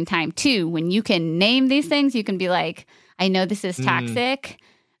interesting time too. When you can name these things, you can be like, I know this is toxic.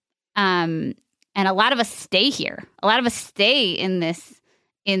 And a lot of us stay here. A lot of us stay in this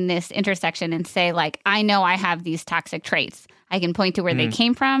intersection and say, I know I have these toxic traits. I can point to where they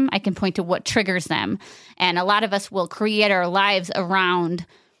came from. I can point to what triggers them. And a lot of us will create our lives around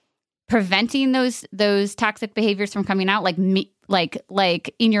preventing those toxic behaviors from coming out. Like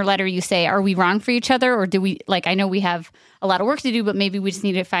in your letter, you say, are we wrong for each other? Or do we, I know we have a lot of work to do, but maybe we just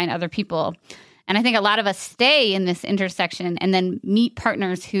need to find other people. And I think a lot of us stay in this intersection and then meet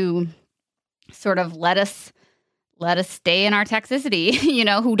partners who sort of let us stay in our toxicity,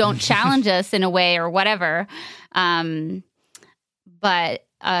 who don't challenge us in a way or whatever. But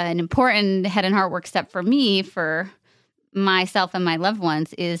an important head and heart work step for me, for myself and my loved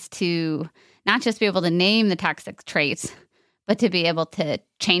ones, is to not just be able to name the toxic traits, but to be able to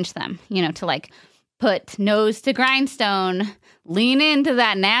change them, to put nose to grindstone, lean into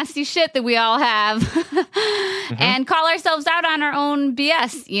that nasty shit that we all have and call ourselves out on our own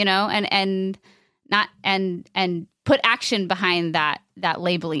BS, and put action behind that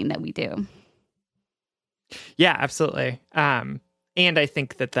labeling that we do. Yeah, absolutely. And I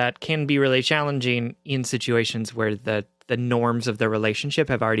think that can be really challenging in situations where the norms of the relationship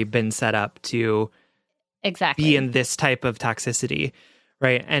have already been set up to be in this type of toxicity,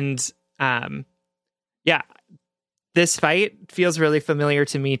 right? And this fight feels really familiar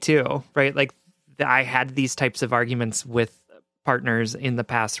to me too, right? I had these types of arguments with partners in the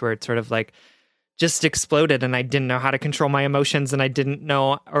past where it's sort of just exploded, and I didn't know how to control my emotions, and I didn't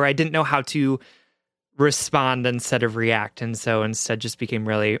know how to respond instead of react. And so instead just became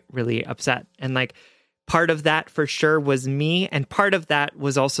really, really upset. And like part of that for sure was me. And part of that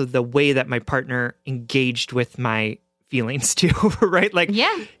was also the way that my partner engaged with my feelings too, right? Like,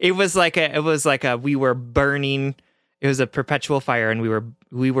 it was like we were burning, it was a perpetual fire, and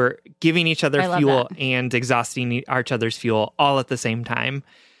we were giving each other fuel and exhausting each other's fuel all at the same time.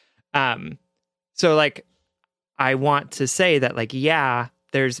 So like, I want to say that like, yeah,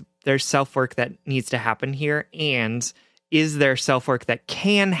 there's self-work that needs to happen here. And is there self-work that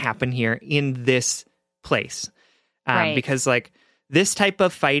can happen here in this place? Right. Because like this type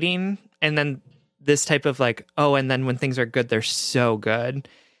of fighting, and then this type of like, oh, and then when things are good, they're so good,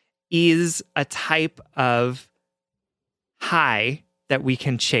 is a type of high that we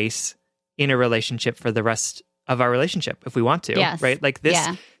can chase in a relationship for the rest of our relationship if we want to. Yes. Right? Like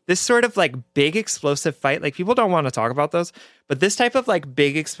this sort of like big explosive fight, like people don't want to talk about those, but this type of like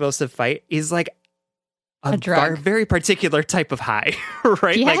big explosive fight is like a very particular type of high,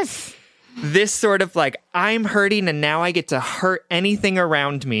 right? Yes. Like this sort of like, I'm hurting and now I get to hurt anything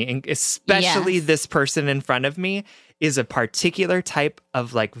around me, and especially this person in front of me, is a particular type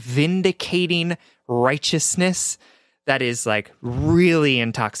of like vindicating righteousness that is like really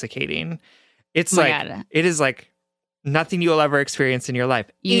intoxicating. It's it is like nothing you'll ever experience in your life.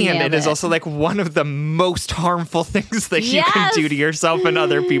 And it is also like one of the most harmful things that you can do to yourself and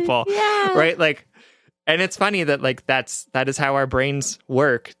other people. Right? Like, and it's funny that like that is how our brains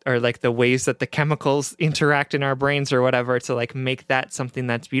work, or like the ways that the chemicals interact in our brains or whatever, to like make that something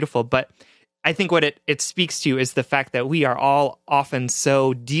that's beautiful. But I think what it speaks to is the fact that we are all often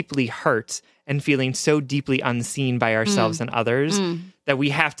so deeply hurt and feeling so deeply unseen by ourselves and others that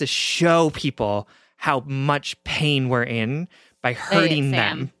we have to show people how much pain we're in by hurting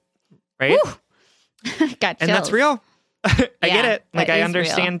them. Right? Got chills. And that's real. I get it. Like I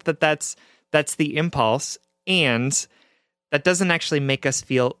understand real. That's the impulse, and that doesn't actually make us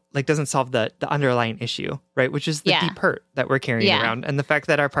feel like, doesn't solve the underlying issue, right? Which is the deep hurt that we're carrying around, and the fact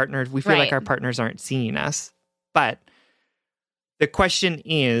that our partners, we feel like our partners aren't seeing us. But the question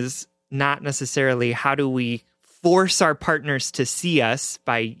is not necessarily how do we force our partners to see us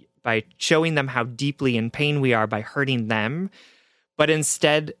by showing them how deeply in pain we are by hurting them, but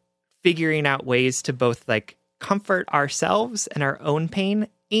instead figuring out ways to both like comfort ourselves and our own pain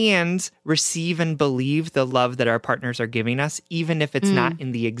and receive and believe the love that our partners are giving us, even if it's not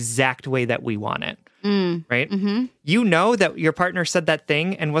in the exact way that we want it, right? Mm-hmm. You know that your partner said that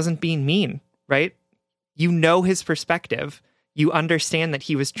thing and wasn't being mean, right? You know his perspective. You understand that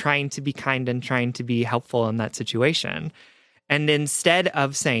he was trying to be kind and trying to be helpful in that situation. And instead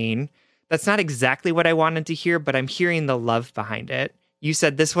of saying, that's not exactly what I wanted to hear, but I'm hearing the love behind it, you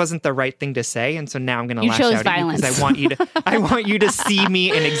said this wasn't the right thing to say, and so now I'm going to lash out violence. At you because I want you to see me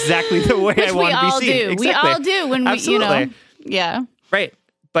in exactly the way I want to be seen. Exactly. We all do when Absolutely. Yeah. Right.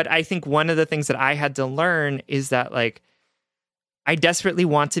 But I think one of the things that I had to learn is that like I desperately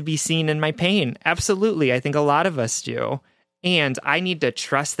want to be seen in my pain. Absolutely. I think a lot of us do. And I need to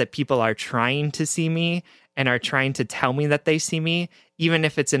trust that people are trying to see me and are trying to tell me that they see me, even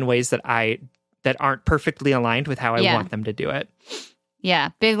if it's in ways that aren't perfectly aligned with how I want them to do it. Yeah.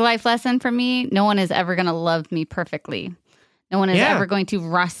 Big life lesson for me. No one is ever going to love me perfectly. No one is ever going to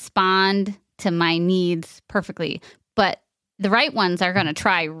respond to my needs perfectly. But the right ones are going to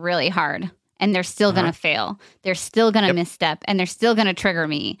try really hard, and they're still going to fail. They're still going to misstep, and they're still going to trigger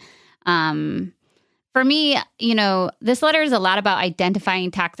me. For me, this letter is a lot about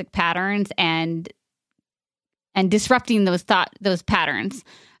identifying toxic patterns and disrupting those patterns.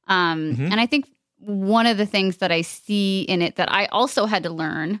 And I think one of the things that I see in it that I also had to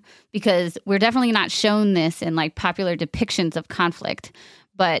learn, because we're definitely not shown this in like popular depictions of conflict,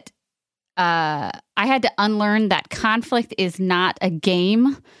 but I had to unlearn that conflict is not a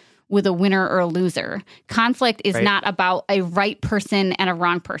game with a winner or a loser. Conflict is not about a right person and a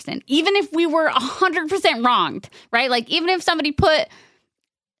wrong person. Even if we were 100% wronged, right? Like even if somebody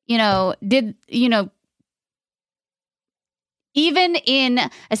even in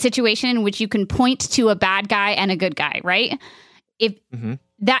a situation in which you can point to a bad guy and a good guy, right? If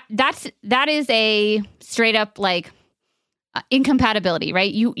that is a straight up like incompatibility,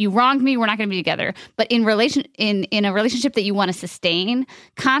 right? You wronged me, we're not going to be together. But in a relationship that you want to sustain,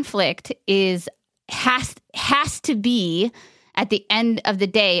 conflict has to be at the end of the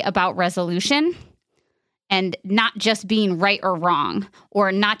day about resolution and not just being right or wrong,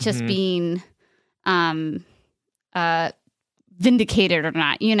 or not just being vindicated or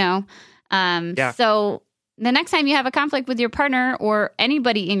not, So the next time you have a conflict with your partner or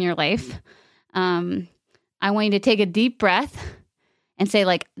anybody in your life, I want you to take a deep breath and say,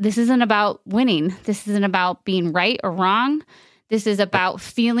 like, this isn't about winning. This isn't about being right or wrong. This is about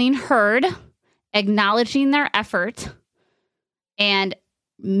feeling heard, acknowledging their effort, and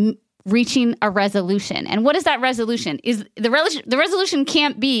reaching a resolution. And what is that resolution? Is the resolution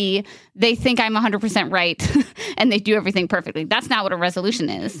can't be they think I'm 100% right and they do everything perfectly. That's not what a resolution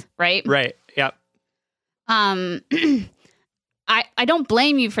is, right? Right. Yep. I don't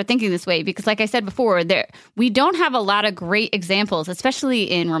blame you for thinking this way because, like I said before, we don't have a lot of great examples, especially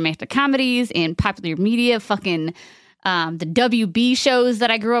in romantic comedies, in popular media, fucking the WB shows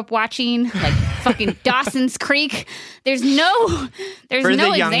that I grew up watching, like fucking Dawson's Creek. There's no for the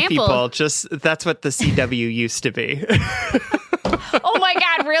young example. People, just that's what the CW used to be. Oh my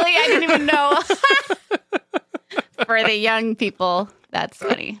God, really? I didn't even know. For the young people, that's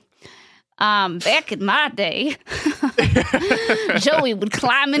funny. Back in my day, Joey would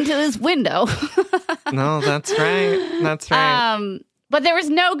climb into his window. No, that's right. That's right. But there was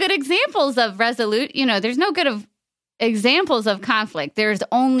no good examples of there's no good examples of conflict. There's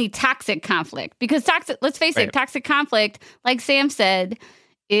only toxic conflict because let's face it, toxic conflict, like Sam said,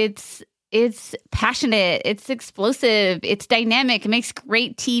 it's passionate, it's explosive, it's dynamic, it makes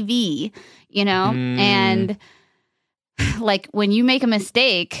great TV, and like when you make a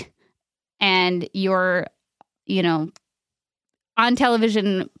mistake and your, on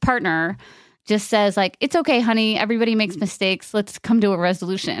television partner just says like, it's okay, honey, everybody makes mistakes. Let's come to a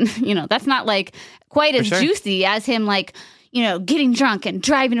resolution. That's not like quite as juicy as him like, getting drunk and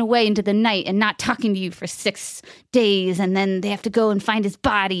driving away into the night and not talking to you for 6 days. And then they have to go and find his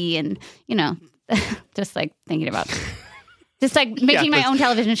body and, just like thinking about just like making my own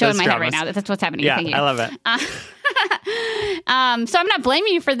television show in my head right now. That's what's happening. Yeah, I love it. So I'm not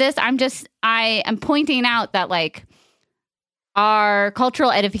blaming you for this. I am pointing out that like our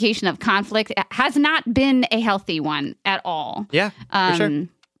cultural edification of conflict has not been a healthy one at all. Yeah, for sure.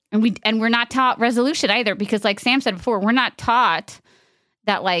 And we're not taught resolution either because like Sam said before, we're not taught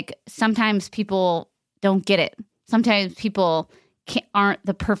that like sometimes people don't get it. Sometimes people aren't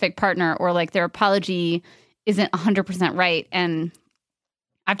the perfect partner or like their apology isn't 100% right. And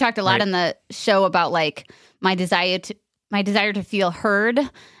I've talked a lot in the show about like my desire to feel heard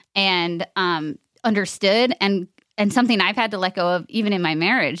and understood, and something I've had to let go of even in my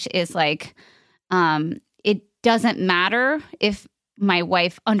marriage is like it doesn't matter if my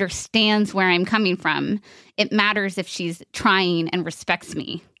wife understands where I'm coming from. It matters if she's trying and respects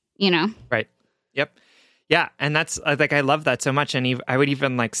me, Right. Yep. Yeah, and that's like I love that so much, and I would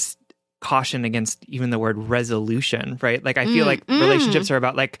even like caution against even the word resolution, right? Like I feel like relationships are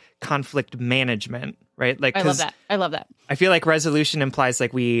about like conflict management, right? Like I love that. I feel like resolution implies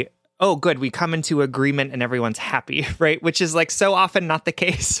like we come into agreement and everyone's happy, right? Which is like so often not the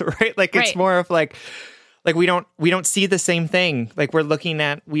case, right? Like it's more of like we don't see the same thing. Like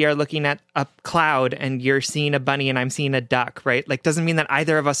we are looking at a cloud and you're seeing a bunny and I'm seeing a duck, right? Like doesn't mean that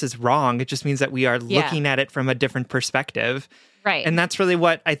either of us is wrong. It just means that we are looking at it from a different perspective. Right. And that's really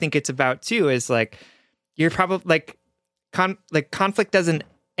what I think it's about too, is like, you're probably like, conflict doesn't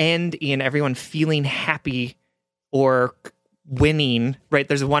end in everyone feeling happy or winning, right?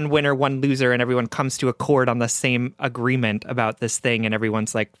 There's one winner, one loser, and everyone comes to accord on the same agreement about this thing and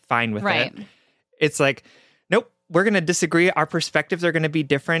everyone's like fine with it. It's like, nope, we're going to disagree. Our perspectives are going to be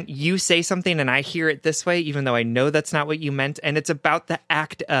different. You say something and I hear it this way, even though I know that's not what you meant. And it's about the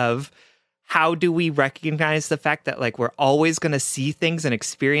act of, how do we recognize the fact that like we're always going to see things and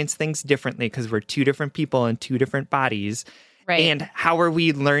experience things differently because we're two different people in two different bodies? Right. And how are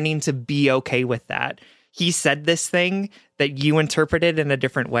we learning to be okay with that? He said this thing that you interpreted in a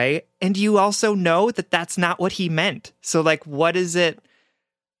different way, and you also know that that's not what he meant. So like, what is it?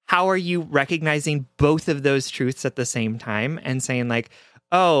 How are you recognizing both of those truths at the same time and saying like,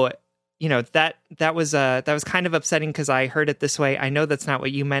 oh, that was kind of upsetting because I heard it this way. I know that's not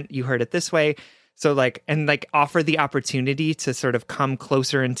what you meant. You heard it this way. So like, and like offer the opportunity to sort of come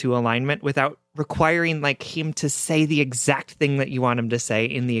closer into alignment without requiring like him to say the exact thing that you want him to say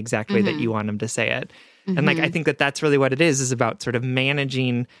in the exact way that you want him to say it. And like, I think that that's really what it is about sort of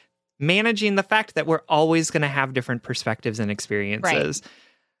managing the fact that we're always going to have different perspectives and experiences. Right.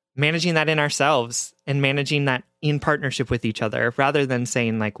 Managing that in ourselves and managing that in partnership with each other, rather than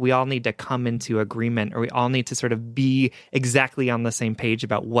saying like we all need to come into agreement or we all need to sort of be exactly on the same page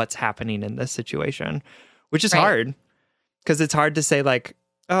about what's happening in this situation, which is hard because it's hard to say like,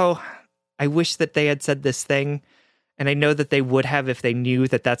 oh, I wish that they had said this thing. And I know that they would have if they knew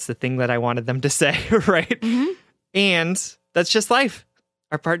that that's the thing that I wanted them to say, right? And that's just life.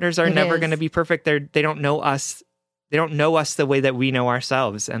 Our partners are never going to be perfect. They don't know us they don't know us the way that we know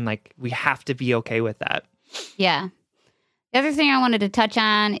ourselves. And like, we have to be okay with that. Yeah. The other thing I wanted to touch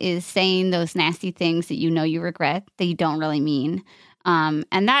on is saying those nasty things that you know you regret that you don't really mean. And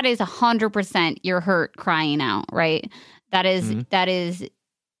that is 100% your hurt crying out, right? That is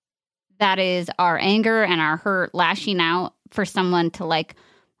our anger and our hurt lashing out for someone to like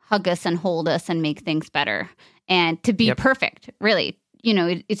hug us and hold us and make things better and to be perfect, really. You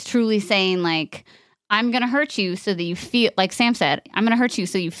know, it's truly saying like, I'm going to hurt you so that you feel, like Sam said, I'm going to hurt you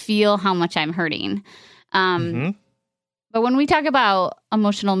so you feel how much I'm hurting. But when we talk about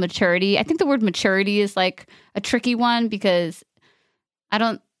emotional maturity, I think the word maturity is like a tricky one because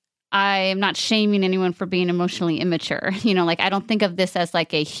I am not shaming anyone for being emotionally immature. You know, like I don't think of this as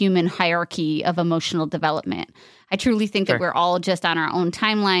like a human hierarchy of emotional development. I truly think that we're all just on our own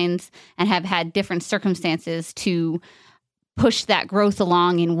timelines and have had different circumstances to push that growth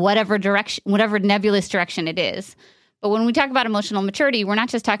along in whatever direction, whatever nebulous direction it is. But when we talk about emotional maturity, we're not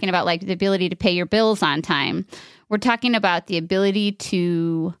just talking about like the ability to pay your bills on time. We're talking about the ability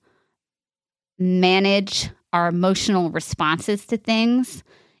to manage our emotional responses to things.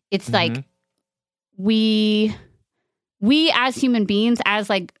 It's like we as human beings, as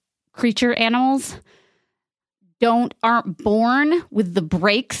like creature animals, aren't born with the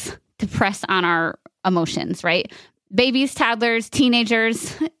brakes to press on our emotions, right? Babies, toddlers,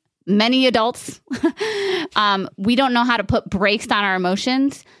 teenagers, many adults, we don't know how to put brakes on our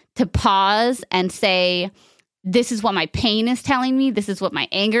emotions to pause and say, this is what my pain is telling me. This is what my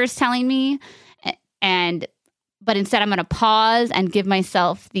anger is telling me. But instead I'm going to pause and give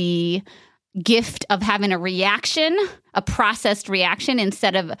myself the gift of having a reaction, a processed reaction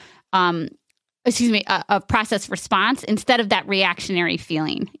instead of, a processed response instead of that reactionary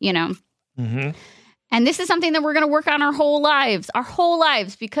feeling, you know? Mm-hmm. And this is something that we're going to work on our whole lives,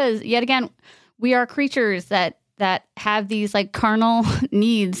 because yet again, we are creatures that have these like carnal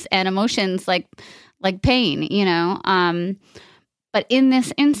needs and emotions like pain, you know? But in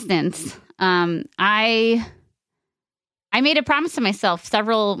this instance, I made a promise to myself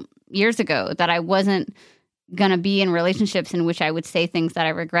several years ago that I wasn't going to be in relationships in which I would say things that I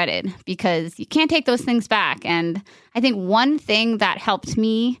regretted, because you can't take those things back. And I think one thing that helped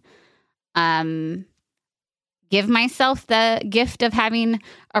me give myself the gift of having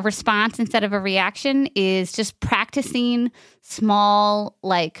a response instead of a reaction is just practicing small,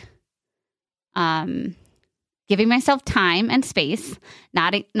 like, giving myself time and space,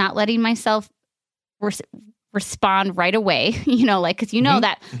 not letting myself respond right away, you know, like, because you know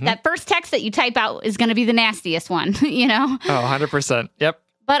that first text that you type out is going to be the nastiest one, you know? Oh, 100%. Yep.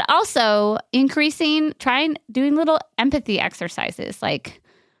 But also doing little empathy exercises, like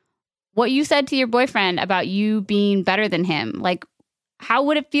what you said to your boyfriend about you being better than him. Like, how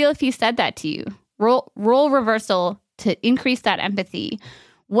would it feel if he said that to you? Role reversal to increase that empathy.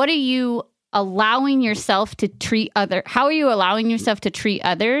 What are you allowing yourself to how are you allowing yourself to treat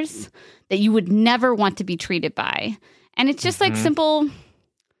others that you would never want to be treated by? And it's just like simple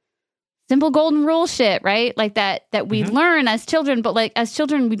golden rule shit, right? Like that we learn as children, but like as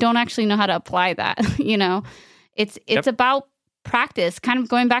children, we don't actually know how to apply that. You know, it's about practice, kind of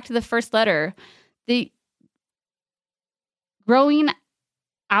going back to the first letter, the growing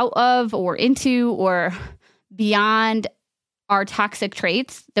out of or into or beyond our toxic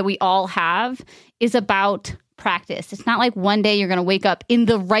traits that we all have is about practice. It's not like one day you're going to wake up in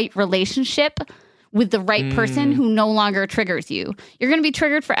the right relationship with the right person who no longer triggers you. You're going to be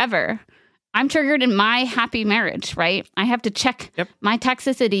triggered forever. I'm triggered in my happy marriage, right? I have to check my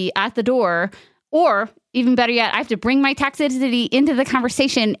toxicity at the door, or even better yet, I have to bring my toxicity into the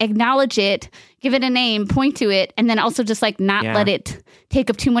conversation, acknowledge it, give it a name, point to it, and then also just like not let it take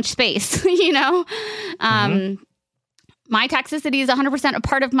up too much space, you know? My toxicity is 100% a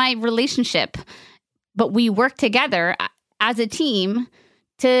part of my relationship, but we work together as a team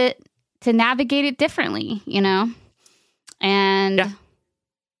to navigate it differently, you know? And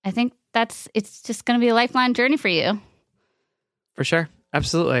I think it's just going to be a lifelong journey for you. For sure.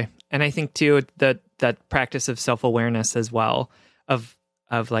 Absolutely. And I think too, that practice of self-awareness as well, of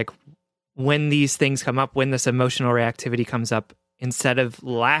like when these things come up, when this emotional reactivity comes up, instead of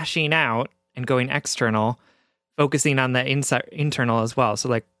lashing out and going external, focusing on the internal as well. So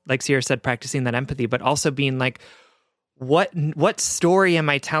like Sierra said, practicing that empathy, but also being like, what story am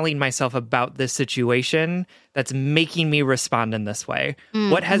I telling myself about this situation that's making me respond in this way?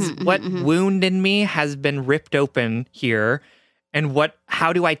 What wound in me has been ripped open here? And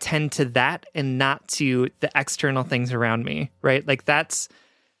how do I tend to that and not to the external things around me, right? Like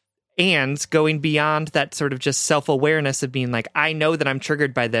and going beyond that sort of just self-awareness of being like, I know that I'm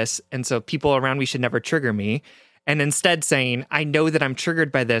triggered by this, and so people around me should never trigger me. And instead saying, I know that I'm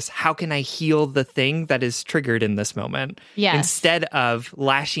triggered by this. How can I heal the thing that is triggered in this moment? Yes. Instead of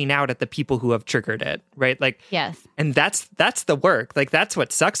lashing out at the people who have triggered it, right? Like, yes. And that's the work. Like, that's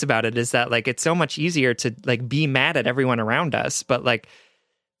what sucks about it, is that like it's so much easier to like be mad at everyone around us. But like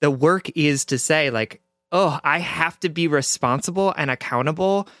the work is to say like, oh, I have to be responsible and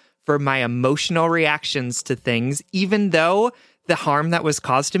accountable for my emotional reactions to things, even though the harm that was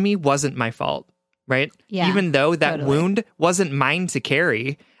caused to me wasn't my fault. Right? Yeah, even though that totally. wound wasn't mine to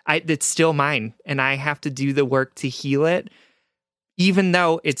carry, it's still mine. And I have to do the work to heal it, even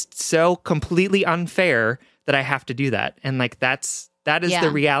though it's so completely unfair that I have to do that. And like, that is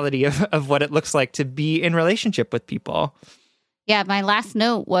the reality of what it looks like to be in relationship with people. Yeah. My last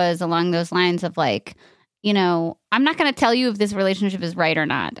note was along those lines of like, you know, I'm not going to tell you if this relationship is right or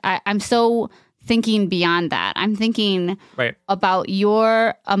not. I'm so thinking beyond that. I'm thinking about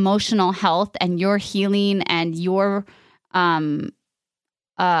your emotional health and your healing and your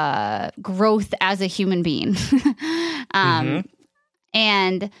growth as a human being.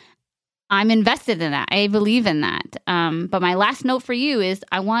 And I'm invested in that. I believe in that. But my last note for you is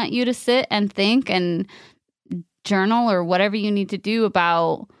I want you to sit and think and journal or whatever you need to do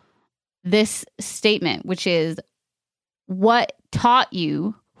about this statement, which is what taught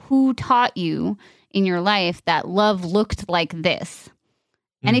you, who taught you in your life that love looked like this.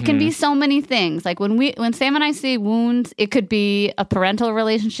 And it can be so many things. Like when Sam and I say wounds, it could be a parental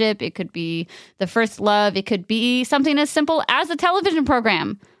relationship. It could be the first love. It could be something as simple as a television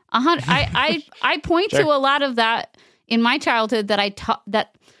program. I point to a lot of that in my childhood that I taught,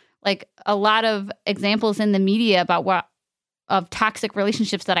 that like a lot of examples in the media about of toxic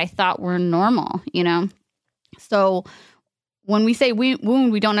relationships that I thought were normal, you know? So when we say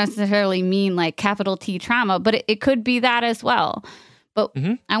wound, we don't necessarily mean like capital T trauma, but it could be that as well. But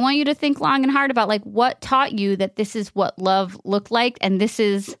I want you to think long and hard about like what taught you that this is what love looked like, and this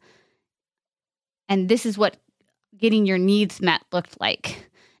is what getting your needs met looked like.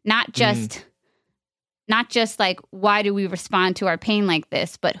 Not just like why do we respond to our pain like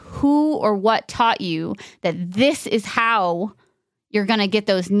this, but who or what taught you that this is how you're going to get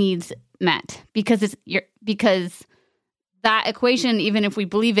those needs met, because that equation, even if we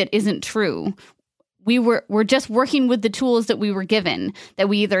believe it, isn't true. We're just working with the tools that we were given, that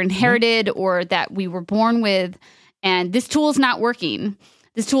we either inherited or that we were born with. And this tool is not working.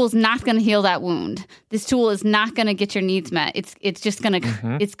 This tool is not going to heal that wound. This tool is not going to get your needs met. It's just going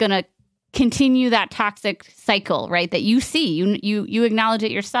to it's going to continue that toxic cycle, right? That you see, you acknowledge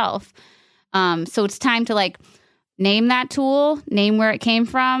it yourself. So it's time to like name that tool, name where it came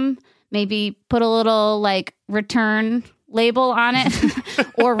from, maybe put a little like return label on it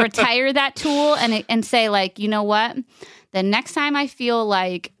or retire that tool and say like, you know what? The next time I feel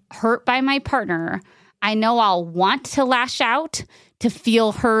like hurt by my partner, I know I'll want to lash out to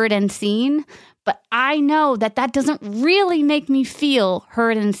feel heard and seen, but I know that doesn't really make me feel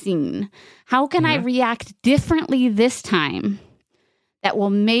heard and seen. How can I react differently this time that will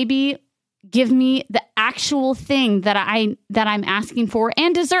maybe give me the actual thing that I'm asking for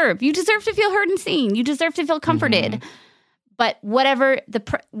and deserve? You deserve to feel heard and seen. You deserve to feel comforted. But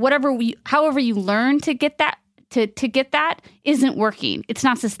however you learn to get that to get that isn't working. It's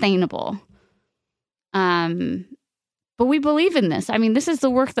not sustainable. But we believe in this. I mean, this is the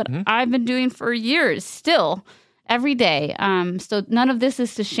work that I've been doing for years, still every day. So none of this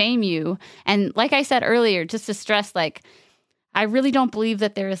is to shame you. And like I said earlier, just to stress, like, I really don't believe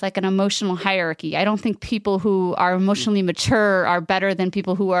that there is like an emotional hierarchy. I don't think people who are emotionally mature are better than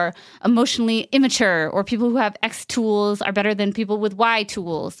people who are emotionally immature, or people who have X tools are better than people with Y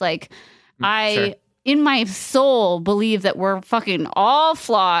tools. Like in my soul, believe that we're fucking all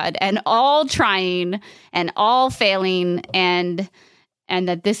flawed and all trying and all failing, and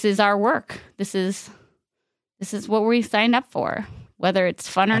that this is our work. This is what we signed up for, whether it's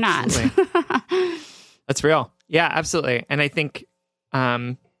fun or not. That's real. Yeah, absolutely. And I think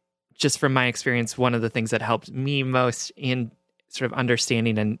just from my experience, one of the things that helped me most in sort of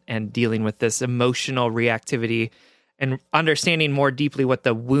understanding and dealing with this emotional reactivity and understanding more deeply what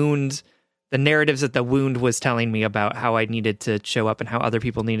the narratives that the wound was telling me about how I needed to show up and how other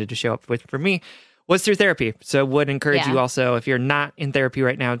people needed to show up for me was through therapy. So would encourage you also, if you're not in therapy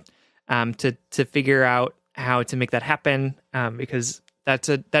right now, to figure out how to make that happen, because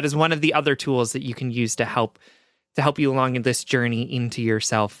that is one of the other tools that you can use to help you along in this journey into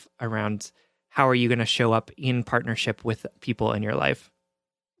yourself around how are you going to show up in partnership with people in your life.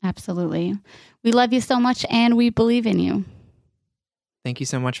 Absolutely. We love you so much, and we believe in you. Thank you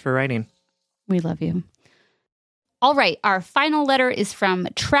so much for writing. We love you. All right, our final letter is from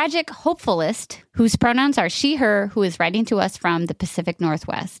Tragic Hopefulist, whose pronouns are she, her, who is writing to us from the Pacific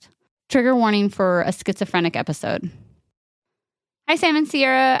Northwest. Trigger warning for a schizophrenic episode. Hi, Sam and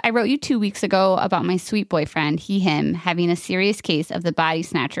Sierra. I wrote you 2 weeks ago about my sweet boyfriend, he, him, having a serious case of the body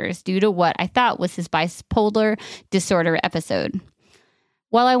snatchers due to what I thought was his bipolar disorder episode.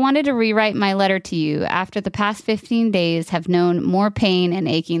 Well, I wanted to rewrite my letter to you after the past 15 days have known more pain and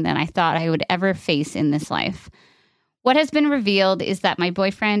aching than I thought I would ever face in this life. What has been revealed is that my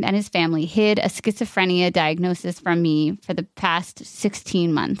boyfriend and his family hid a schizophrenia diagnosis from me for the past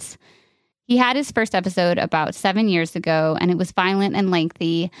 16 months. He had his first episode about 7 years ago, and it was violent and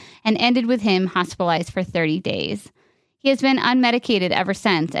lengthy, and ended with him hospitalized for 30 days. He has been unmedicated ever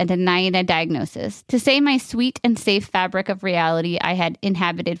since and denying a diagnosis. To say my sweet and safe fabric of reality I had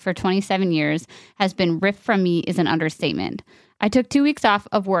inhabited for 27 years has been ripped from me is an understatement. I took 2 weeks off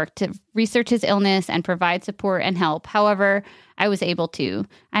of work to research his illness and provide support and help. However, I was able to.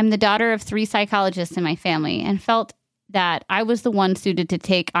 I'm the daughter of 3 psychologists in my family and felt that I was the one suited to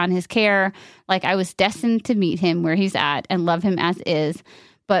take on his care, like I was destined to meet him where he's at and love him as is,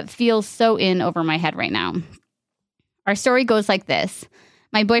 but feels so in over my head right now. Our story goes like this.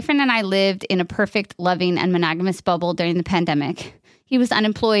 My boyfriend and I lived in a perfect, loving, and monogamous bubble during the pandemic. He was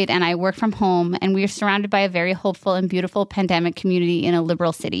unemployed and I worked from home, and we are surrounded by a very hopeful and beautiful pandemic community in a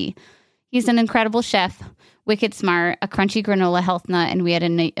liberal city. He's an incredible chef, wicked smart, a crunchy granola health nut, and we had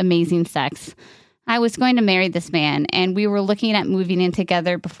amazing sex. I was going to marry this man, and we were looking at moving in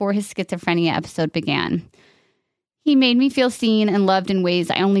together before his schizophrenia episode began. He made me feel seen and loved in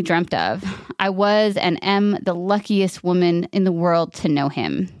ways I only dreamt of. I was and am the luckiest woman in the world to know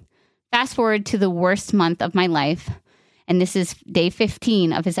him. Fast forward to the worst month of my life, and this is day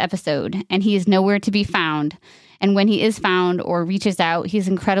 15 of his episode, and he is nowhere to be found. And when he is found or reaches out, he's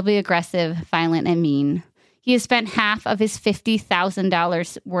incredibly aggressive, violent, and mean. He has spent half of his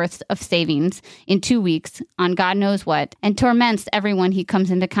 $50,000 worth of savings in 2 weeks on God knows what, and torments everyone he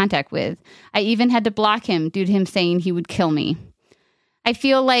comes into contact with. I even had to block him due to him saying he would kill me. I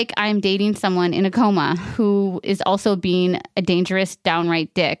feel like I'm dating someone in a coma who is also being a dangerous,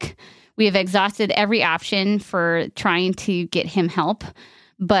 downright dick. We have exhausted every option for trying to get him help.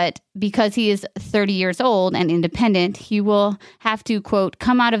 But because he is 30 years old and independent, he will have to, quote,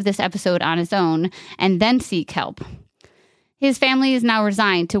 come out of this episode on his own and then seek help. His family is now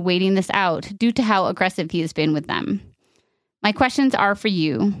resigned to waiting this out due to how aggressive he has been with them. My questions are for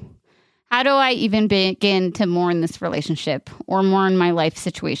you. How do I even begin to mourn this relationship or mourn my life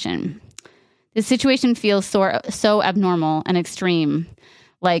situation? This situation feels so abnormal and extreme.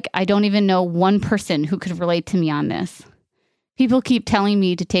 Like I don't even know one person who could relate to me on this. People keep telling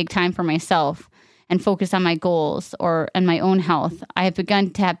me to take time for myself and focus on my goals and my own health. I have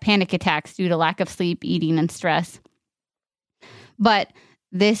begun to have panic attacks due to lack of sleep, eating, and stress. But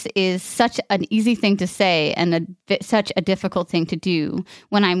this is such an easy thing to say and such a difficult thing to do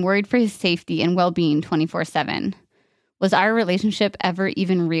when I'm worried for his safety and well-being 24/7. Was our relationship ever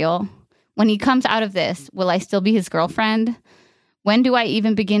even real? When he comes out of this, will I still be his girlfriend? When do I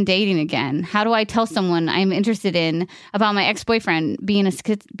even begin dating again? How do I tell someone I'm interested in about my ex-boyfriend being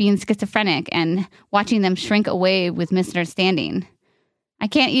schizophrenic and watching them shrink away with misunderstanding? I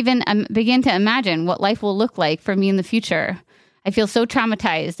can't even begin to imagine what life will look like for me in the future. I feel so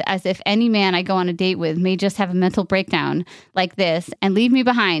traumatized, as if any man I go on a date with may just have a mental breakdown like this and leave me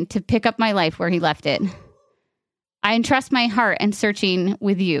behind to pick up my life where he left it. I entrust my heart and searching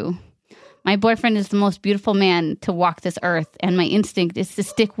with you. My boyfriend is the most beautiful man to walk this earth, and my instinct is to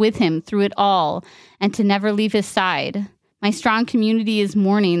stick with him through it all and to never leave his side. My strong community is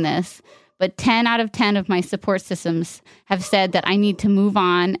mourning this, but 10 out of 10 of my support systems have said that I need to move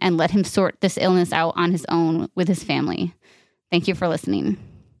on and let him sort this illness out on his own with his family. Thank you for listening.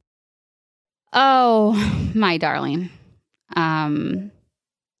 Oh, my darling.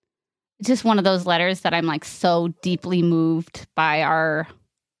 Just one of those letters that I'm like so deeply moved by our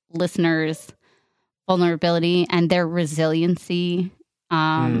listeners' vulnerability and their resiliency.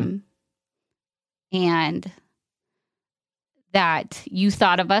 And that you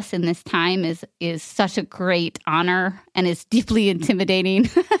thought of us in this time is such a great honor and is deeply intimidating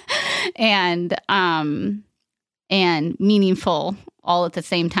and meaningful all at the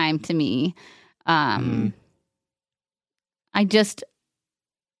same time to me. I guess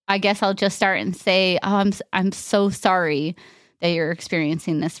I'll just start and say, I'm so sorry that you're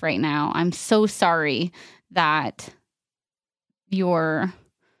experiencing this right now. I'm so sorry that your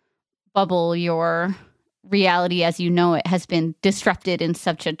bubble, your reality as you know it, has been disrupted in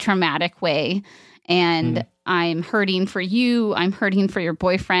such a traumatic way. And I'm hurting for you. I'm hurting for your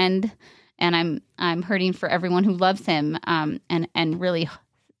boyfriend. and I'm hurting for everyone who loves him, and really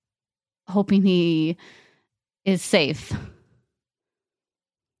hoping he is safe.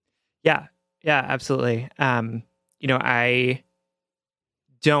 Yeah, absolutely. I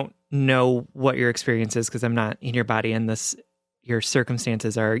don't know what your experience is because I'm not in your body, and your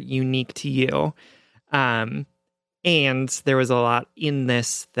circumstances are unique to you. And there was a lot in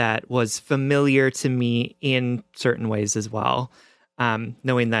this that was familiar to me in certain ways as well.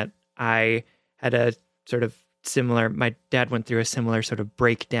 Knowing that I had a sort of similar, my dad went through a similar sort of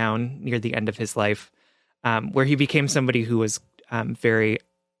breakdown near the end of his life, where he became somebody who was very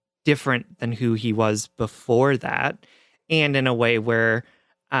different than who he was before that, and in a way where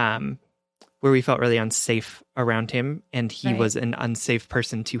we felt really unsafe around him, and he was an unsafe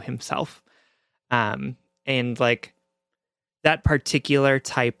person to himself. And like that particular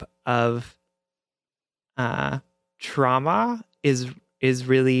type of trauma is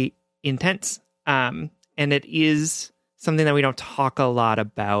really intense. And it is something that we don't talk a lot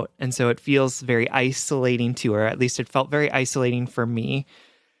about. And so it feels very isolating to her. At least it felt very isolating for me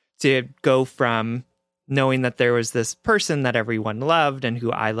to go from knowing that there was this person that everyone loved and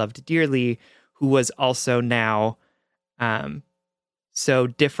who I loved dearly, who was also now so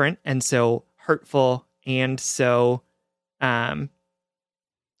different and so hurtful and so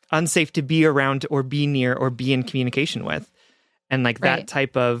unsafe to be around or be near or be in communication with. And like that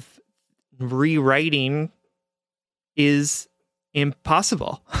type of rewriting is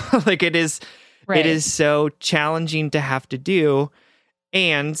impossible. Like it is so challenging to have to do.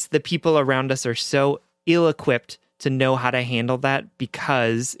 And the people around us are so ill-equipped to know how to handle that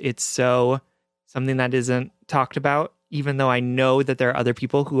because it's so something that isn't talked about, even though I know that there are other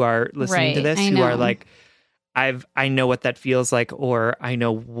people who are listening to this who are like, I know what that feels like, or I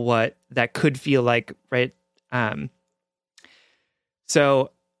know what that could feel like, right?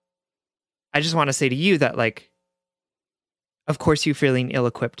 So I just want to say to you that, like, of course you're feeling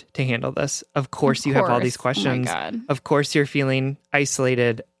ill-equipped to handle this. Of course you have all these questions. Oh my God. Of course you're feeling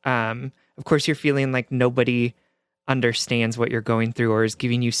isolated. Of course you're feeling like nobody understands what you're going through or is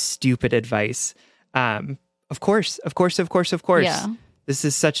giving you stupid advice. Of course. Yeah. This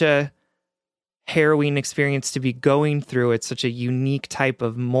is such a harrowing experience to be going through. It's such a unique type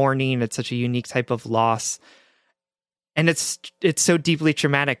of mourning. It's such a unique type of loss. And it's so deeply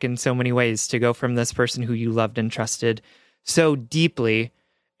traumatic in so many ways to go from this person who you loved and trusted so deeply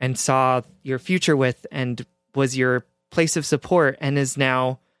and saw your future with and was your place of support and is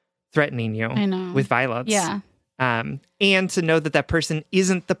now threatening you with violence. Yeah. And to know that person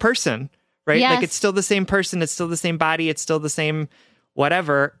isn't the person, right? Yes. Like it's still the same person. It's still the same body. It's still the same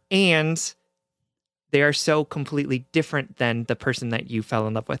whatever. And they are so completely different than the person that you fell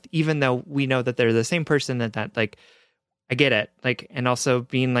in love with, even though we know that they're the same person and that like, I get it. Like, and also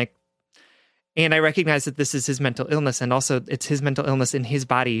being like, and I recognize that this is his mental illness, and also it's his mental illness in his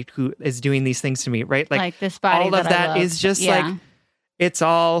body who is doing these things to me, right? Like this body, all of that is just like, it's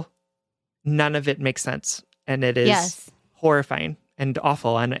all, none of it makes sense. And it is horrifying and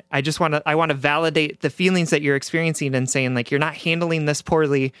awful. And I just want to validate the feelings that you're experiencing and saying like, you're not handling this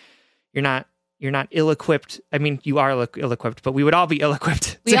poorly. You're not ill-equipped. I mean, you are ill-equipped, but we would all be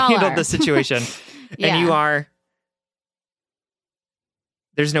ill-equipped to handle the situation. And you are.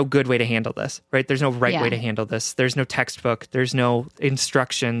 There's no good way to handle this, right? There's no right way to handle this. There's no textbook. There's no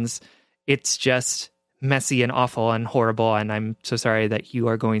instructions. It's just messy and awful and horrible. And I'm so sorry that you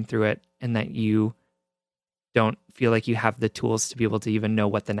are going through it and that you don't feel like you have the tools to be able to even know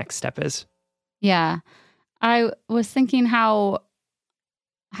what the next step is. Yeah. I was thinking how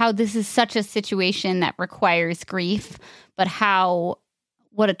this is such a situation that requires grief, but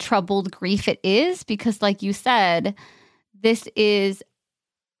what a troubled grief it is, because like you said,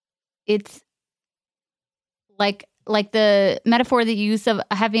 it's like the metaphor that you use of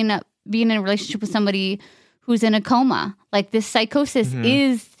being in a relationship with somebody who's in a coma. Like this psychosis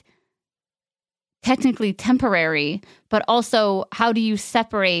is technically temporary, but also how do you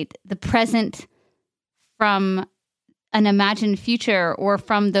separate the present from an imagined future or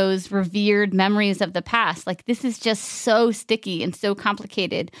from those revered memories of the past? Like this is just so sticky and so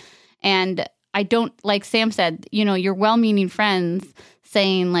complicated. And I don't, like Sam said, your well-meaning friends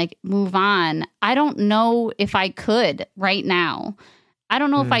saying like, move on. I don't know if I could right now. I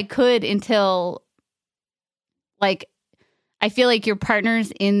don't know if I could until like, I feel like your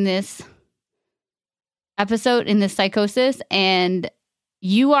partner's in this episode, in this psychosis, and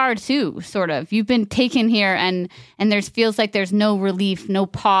you are too, sort of. You've been taken here and feels like there's no relief, no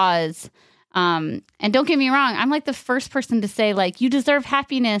pause. And don't get me wrong, I'm like the first person to say like, you deserve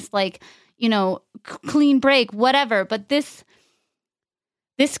happiness, like, clean break, whatever. But this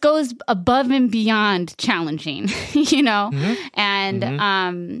this goes above and beyond challenging, you know? Mm-hmm.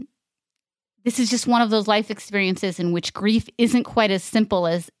 And this is just one of those life experiences in which grief isn't quite as simple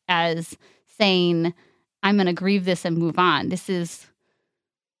as saying, I'm going to grieve this and move on. Feels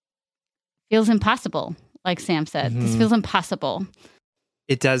impossible, like Sam said. This feels impossible.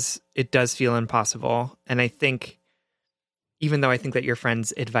 It does feel impossible. And I think, even though I think that your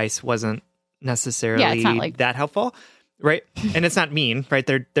friend's advice wasn't necessarily it's not like that helpful, right? And it's not mean, right?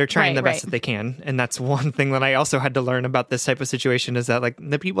 They're trying the best that they can. And that's one thing that I also had to learn about this type of situation, is that like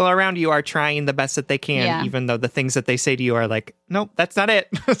the people around you are trying the best that they can, even though the things that they say to you are like, nope, that's not it.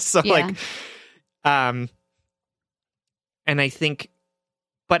 So like, and I think,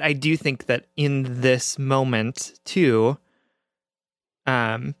 but I do think that in this moment too,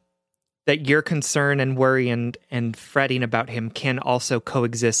 that your concern and worry and fretting about him can also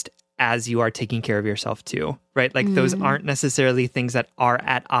coexist as you are taking care of yourself too, right? Like those aren't necessarily things that are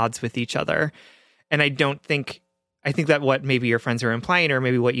at odds with each other. And I think that what maybe your friends are implying, or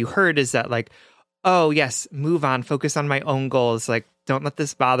maybe what you heard, is that like, oh yes, move on, focus on my own goals. Like, don't let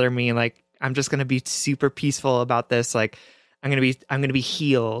this bother me. Like, I'm just going to be super peaceful about this. Like, I'm going to be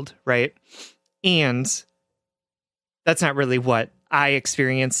healed. Right. And that's not really what I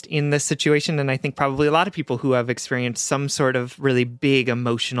experienced in this situation. And I think probably a lot of people who have experienced some sort of really big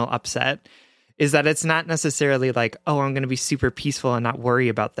emotional upset, is that it's not necessarily like, oh, I'm going to be super peaceful and not worry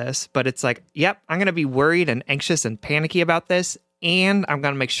about this. But it's like, yep, I'm going to be worried and anxious and panicky about this. And I'm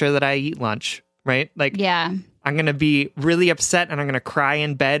going to make sure that I eat lunch, right? Like, yeah, I'm going to be really upset and I'm going to cry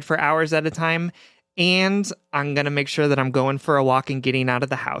in bed for hours at a time. And I'm going to make sure that I'm going for a walk and getting out of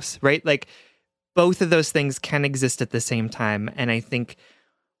the house, right? Like, both of those things can exist at the same time. And I think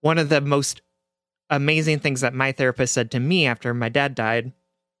one of the most amazing things that my therapist said to me after my dad died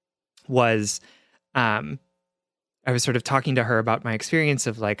was, I was sort of talking to her about my experience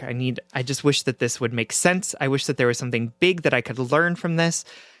of like, I just wish that this would make sense. I wish that there was something big that I could learn from this.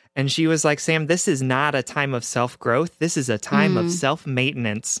 And she was like, Sam, this is not a time of self-growth. This is a time of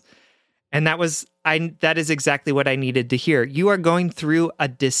self-maintenance. And that is exactly what I needed to hear. You are going through a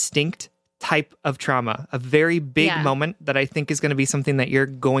distinct type of trauma, a very big moment that I think is going to be something that you're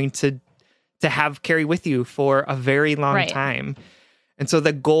going to have carry with you for a very long time. And so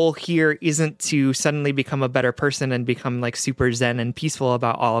the goal here isn't to suddenly become a better person and become like super zen and peaceful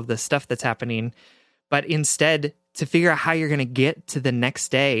about all of the stuff that's happening, but instead to figure out how you're going to get to the next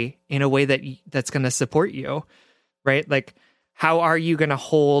day in a way that's going to support you, right? Like, how are you going to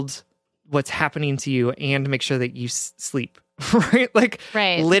hold what's happening to you and make sure that you sleep? Right? Like,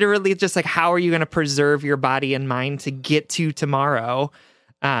 literally just like, how are you going to preserve your body and mind to get to tomorrow?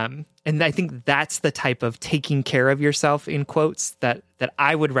 And I think that's the type of taking care of yourself, in quotes, that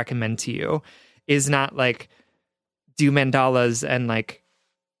I would recommend to you, is not like do mandalas and like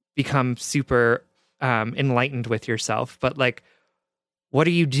become super enlightened with yourself, but like, what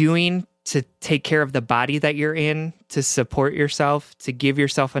are you doing to take care of the body that you're in, to support yourself, to give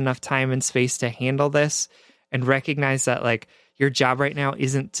yourself enough time and space to handle this? And recognize that like your job right now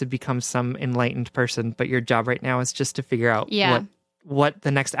isn't to become some enlightened person, but your job right now is just to figure out what the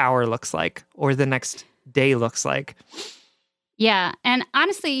next hour looks like, or the next day looks like. Yeah. And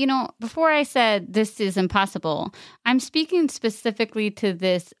honestly, you know, before I said this is impossible, I'm speaking specifically to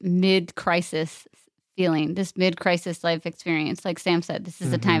this mid-crisis feeling, this mid-crisis life experience. Like Sam said, this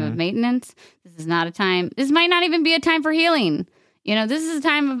is a time of maintenance. This is not a time. This might not even be a time for healing. You know, this is a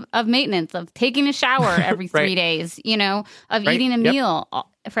time of maintenance, of taking a shower every 3 days, you know, of eating a meal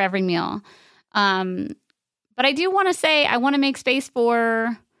for every meal. But I do want to say, I want to make space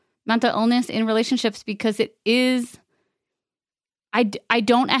for mental illness in relationships, because it is, I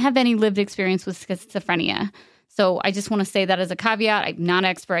don't have any lived experience with schizophrenia. So I just want to say that as a caveat. I'm not an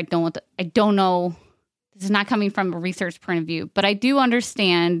expert. I don't know. This is not coming from a research point of view, but I do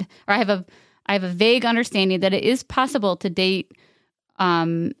understand, or I have a vague understanding that it is possible to date,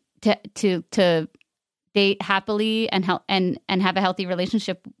 to date happily and have a healthy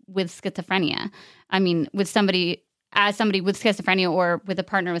relationship with schizophrenia. I mean, with somebody with schizophrenia, or with a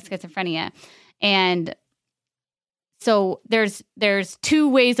partner with schizophrenia. And so there's two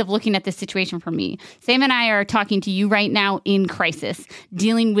ways of looking at this situation for me. Sam and I are talking to you right now in crisis,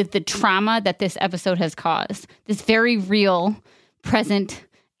 dealing with the trauma that this episode has caused. This very real, present,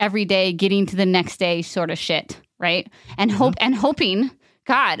 everyday, getting to the next day sort of shit. Right. And hoping,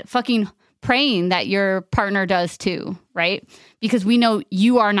 God, fucking praying that your partner does too. Right. Because we know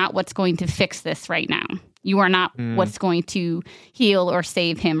you are not what's going to fix this right now. You are not what's going to heal or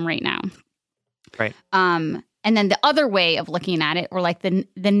save him right now. Right. And then the other way of looking at it, or like the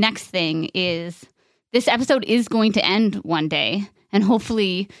next thing is, this episode is going to end one day. And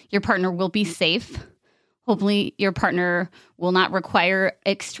hopefully your partner will be safe. Hopefully your partner will not require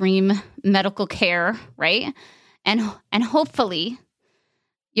extreme medical care, right? And hopefully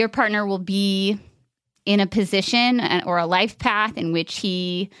your partner will be in a position or a life path in which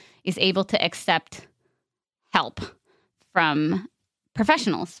he is able to accept help from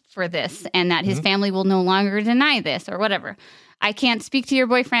professionals for this, and that his family will no longer deny this or whatever. I can't speak to your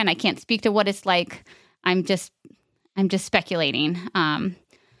boyfriend. I can't speak to what it's like. I'm just speculating.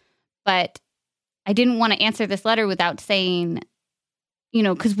 But I didn't want to answer this letter without saying,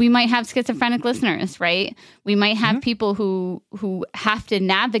 because we might have schizophrenic listeners, right? We might have people who have to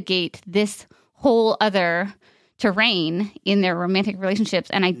navigate this whole other terrain in their romantic relationships.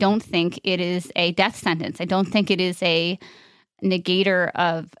 And I don't think it is a death sentence. I don't think it is a negator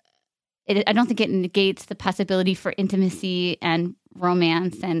of it. I don't think it negates the possibility for intimacy and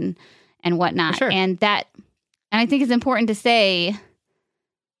romance and whatnot. Sure. And I think it's important to say,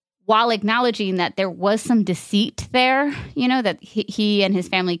 while acknowledging that there was some deceit there, that he and his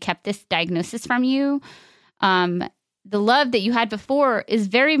family kept this diagnosis from you, the love that you had before is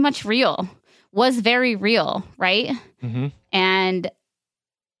very much real, was very real, right? Mm-hmm. And,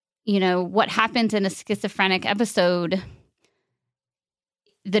 what happens in a schizophrenic episode,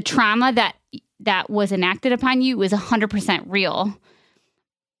 the trauma that was enacted upon you is 100% real.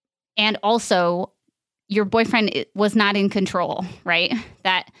 And also, your boyfriend was not in control, right?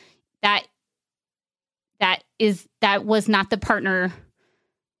 That was not the partner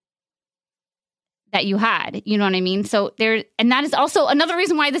that you had. You know what I mean? So and that is also another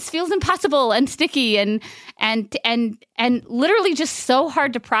reason why this feels impossible and sticky and literally just so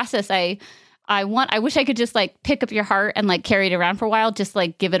hard to process. I wish I could just pick up your heart and carry it around for a while, just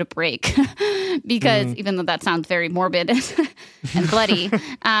give it a break, because even though that sounds very morbid and bloody,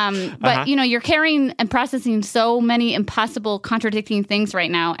 but you're carrying and processing so many impossible, contradicting things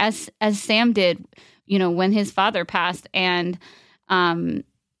right now, as Sam did, when his father passed, and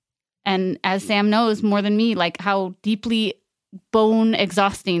as Sam knows more than me, how deeply bone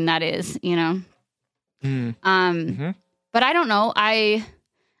exhausting that is, But I don't know.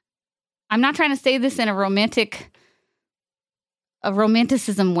 I'm not trying to say this in a romanticism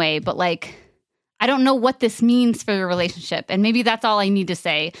way, but I don't know what this means for your relationship. And maybe that's all I need to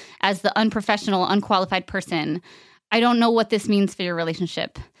say as the unprofessional, unqualified person. I don't know what this means for your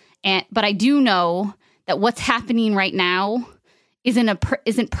relationship. But I do know that what's happening right now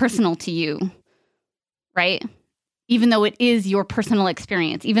isn't personal to you, right? Even though it is your personal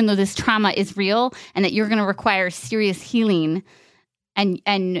experience, even though this trauma is real and that you're going to require serious healing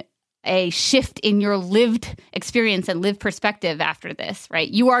and a shift in your lived experience and lived perspective after this, right?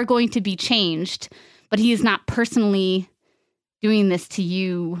 You are going to be changed, but he is not personally doing this to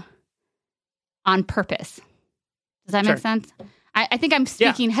you on purpose. Does that make sense? I think I'm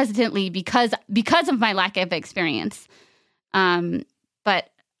speaking hesitantly because of my lack of experience. But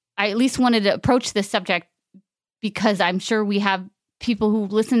I at least wanted to approach this subject because I'm sure we have people who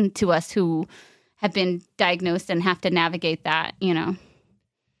listen to us who have been diagnosed and have to navigate that, Yeah,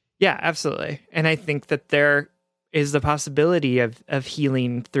 absolutely. And I think that there is the possibility of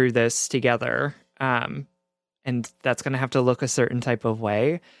healing through this together. And that's going to have to look a certain type of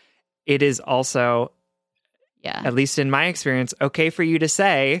way. It is also, at least in my experience, okay for you to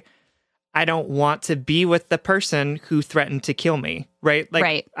say, I don't want to be with the person who threatened to kill me, right?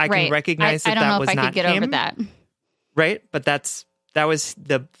 I can recognize that that was not him. I don't know if I could get over that. Right? But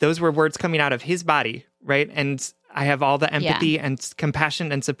those were words coming out of his body, right? And I have all the empathy and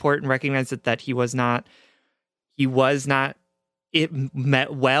compassion and support and recognize that he was not, it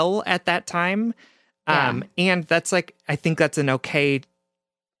met well at that time. And that's I think that's an okay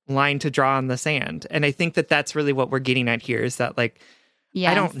line to draw in the sand. And I think that that's really what we're getting at here is that I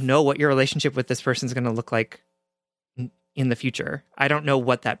don't know what your relationship with this person is going to look like in the future. I don't know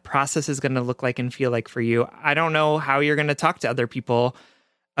what that process is going to look like and feel like for you. I don't know how you're going to talk to other people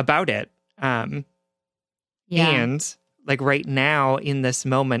about it. And right now in this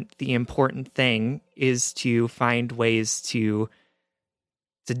moment, the important thing is to find ways to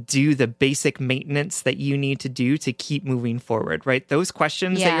do the basic maintenance that you need to do to keep moving forward, right? Those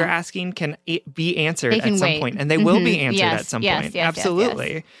questions that you're asking can be answered at some point, and they will be answered at some point.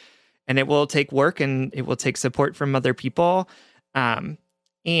 Absolutely. Yes. And it will take work and it will take support from other people. And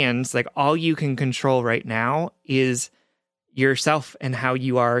all you can control right now is yourself and how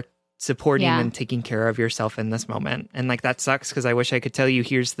you are supporting and taking care of yourself in this moment. And that sucks because I wish I could tell you,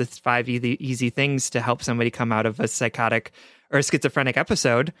 here's the 5 easy things to help somebody come out of a psychotic or a schizophrenic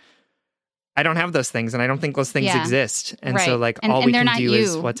episode. I don't have those things, and I don't think those things exist. And so all we can do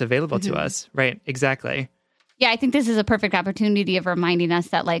is what's available to us. Right. Exactly. Yeah, I think this is a perfect opportunity of reminding us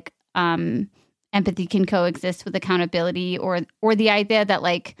that like empathy can coexist with accountability, or the idea that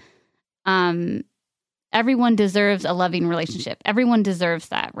like everyone deserves a loving relationship. Everyone deserves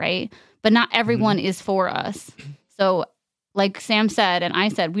that, right? But not everyone is for us. So like Sam said, and I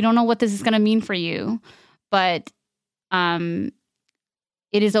said, we don't know what this is going to mean for you, but it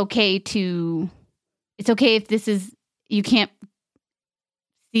is okay to, it's okay if this is, you can't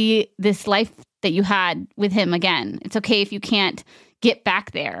see this life that you had with him again. It's okay if you can't get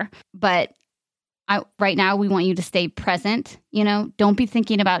back there. But right now, we want you to stay present. You know, don't be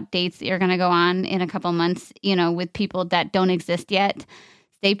thinking about dates that you're going to go on in a couple months, you know, with people that don't exist yet.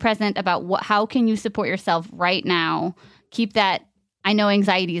 Stay present about how can you support yourself right now. Keep that. I know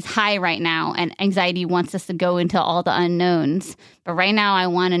anxiety is high right now, and anxiety wants us to go into all the unknowns. But right now, I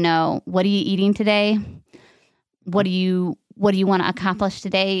want to know, what are you eating today? What do you want to accomplish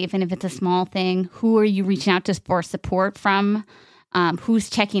today, even if it's a small thing? Who are you reaching out to for support from?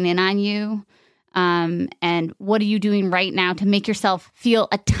 Who's checking in on you? And what are you doing right now to make yourself feel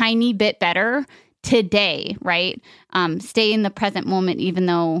a tiny bit better today, right? Stay in the present moment, even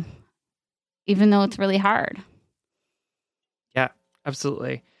though it's really hard. Yeah,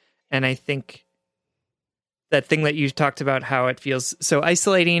 absolutely. And I think that thing that you talked about, how it feels so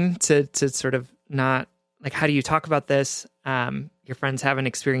isolating to sort of not, like, how do you talk about this? Your friends haven't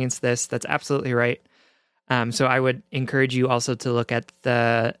experienced this. That's absolutely right. So I would encourage you also to look at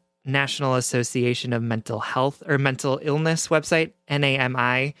the National Association of Mental Health or Mental Illness website,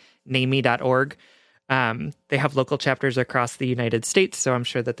 NAMI.org. They have local chapters across the United States, so I'm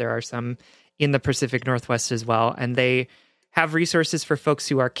sure that there are some in the Pacific Northwest as well. And they have resources for folks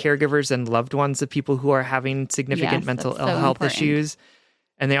who are caregivers and loved ones of people who are having significant mental health issues.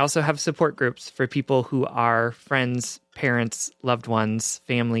 And they also have support groups for people who are friends, parents, loved ones,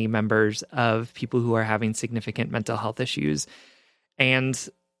 family members of people who are having significant mental health issues. And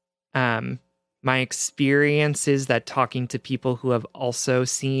my experience is that talking to people who have also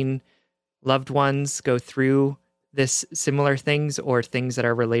seen loved ones go through this similar things or things that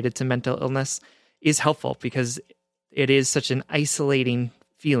are related to mental illness is helpful, because it is such an isolating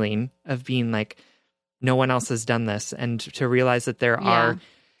feeling of being like, no one else has done this. And to realize that there are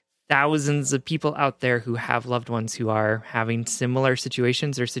thousands of people out there who have loved ones who are having similar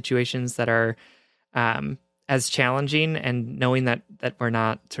situations or situations that are as challenging, and knowing that we're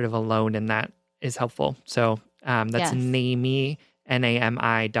not sort of alone in that is helpful. So that's NAMI,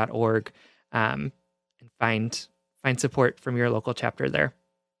 NAMI.org, and find support from your local chapter there.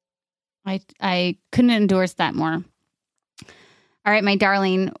 I couldn't endorse that more. All right, my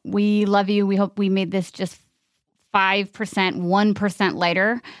darling, we love you. We hope we made this just 5%, 1%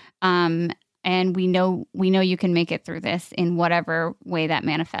 lighter. And we know you can make it through this in whatever way that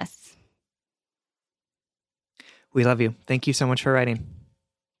manifests. We love you. Thank you so much for writing.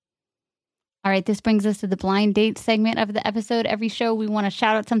 All right, this brings us to the blind date segment of the episode. Every show, we want to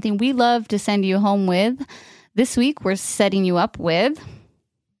shout out something we love to send you home with. This week, we're setting you up with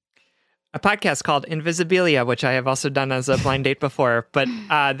a podcast called Invisibilia, which I have also done as a blind date before, but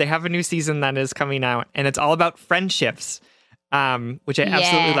they have a new season that is coming out, and it's all about friendships, which I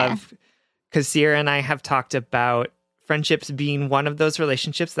absolutely love, because Sierra and I have talked about friendships being one of those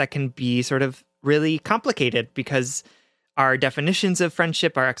relationships that can be sort of really complicated, because our definitions of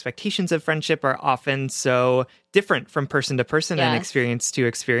friendship, our expectations of friendship are often so different from person to person and experience to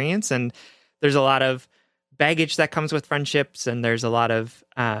experience. And there's a lot of baggage that comes with friendships, and there's a lot of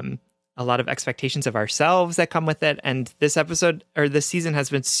expectations of ourselves that come with it. And this episode, or this season, has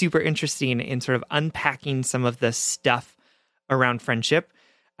been super interesting in sort of unpacking some of the stuff around friendship.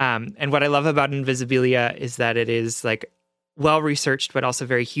 And what I love about Invisibilia is that it is like well-researched, but also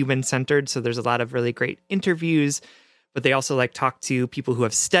very human-centered. So there's a lot of really great interviews, but they also like talk to people who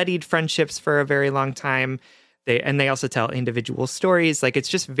have studied friendships for a very long time. They also tell individual stories. Like, it's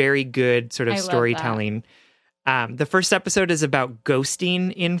just very good sort of storytelling. The first episode is about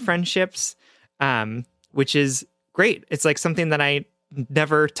ghosting in friendships, which is great. It's like something that I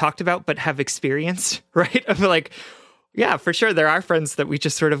never talked about, but have experienced, right? Of like, yeah, for sure. There are friends that we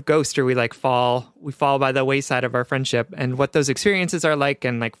just sort of ghost, or we fall by the wayside of our friendship, and what those experiences are like,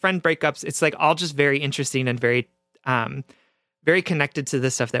 and like friend breakups. It's like all just very interesting and very, very connected to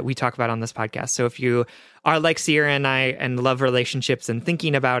the stuff that we talk about on this podcast. So if you are like Sierra and I and love relationships and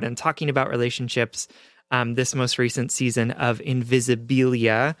thinking about and talking about relationships, this most recent season of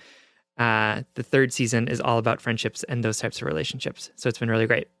Invisibilia, the third season, is all about friendships and those types of relationships. So it's been really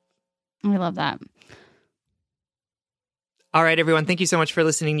great. I love that. All right, everyone. Thank you so much for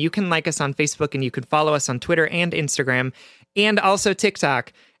listening. You can like us on Facebook, and you can follow us on Twitter and Instagram, and also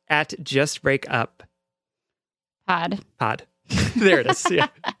TikTok at Just Break Up. Pod. There it is. Yeah.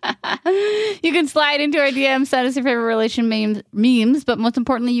 You can slide into our DM, send us your favorite relation memes, but most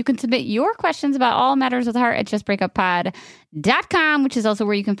importantly, you can submit your questions about all matters with heart at justbreakuppod.com, which is also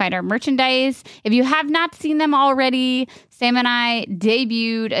where you can find our merchandise. If you have not seen them already, Sam and I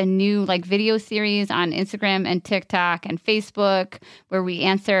debuted a new video series on Instagram and TikTok and Facebook where we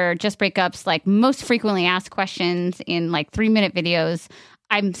answer Just Breakups most frequently asked questions in 3-minute videos.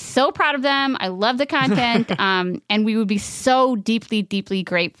 I'm so proud of them. I love the content. And we would be so deeply, deeply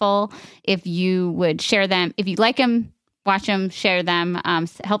grateful if you would share them. If you like them, watch them, share them,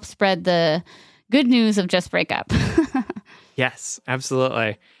 help spread the good news of Just Break Up. Yes,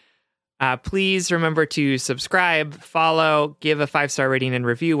 absolutely. Please remember to subscribe, follow, give a 5-star rating and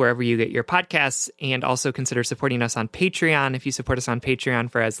review wherever you get your podcasts, and also consider supporting us on Patreon. If you support us on Patreon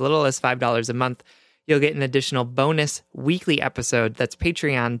for as little as $5 a month, you'll get an additional bonus weekly episode. That's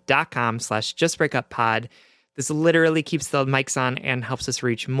patreon.com/justbreakuppod. This literally keeps the mics on and helps us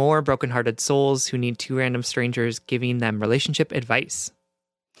reach more brokenhearted souls who need 2 random strangers giving them relationship advice.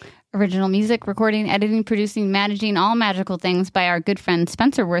 Original music, recording, editing, producing, managing, all magical things by our good friend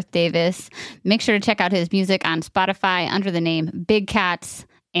Spencer Worth Davis. Make sure to check out his music on Spotify under the name Big Cats.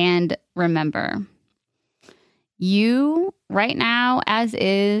 And remember, you right now, as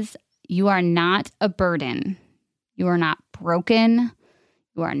is, you are not a burden. You are not broken.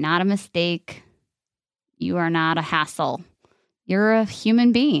 You are not a mistake. You are not a hassle. You're a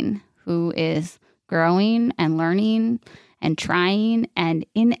human being who is growing and learning and trying and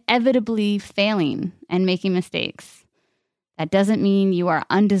inevitably failing and making mistakes. That doesn't mean you are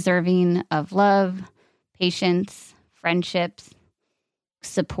undeserving of love, patience, friendships,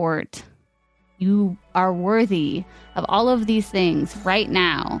 support. You are worthy of all of these things right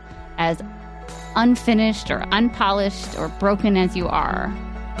now, as unfinished or unpolished or broken as you are.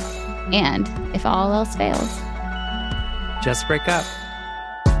 And if all else fails, just break up.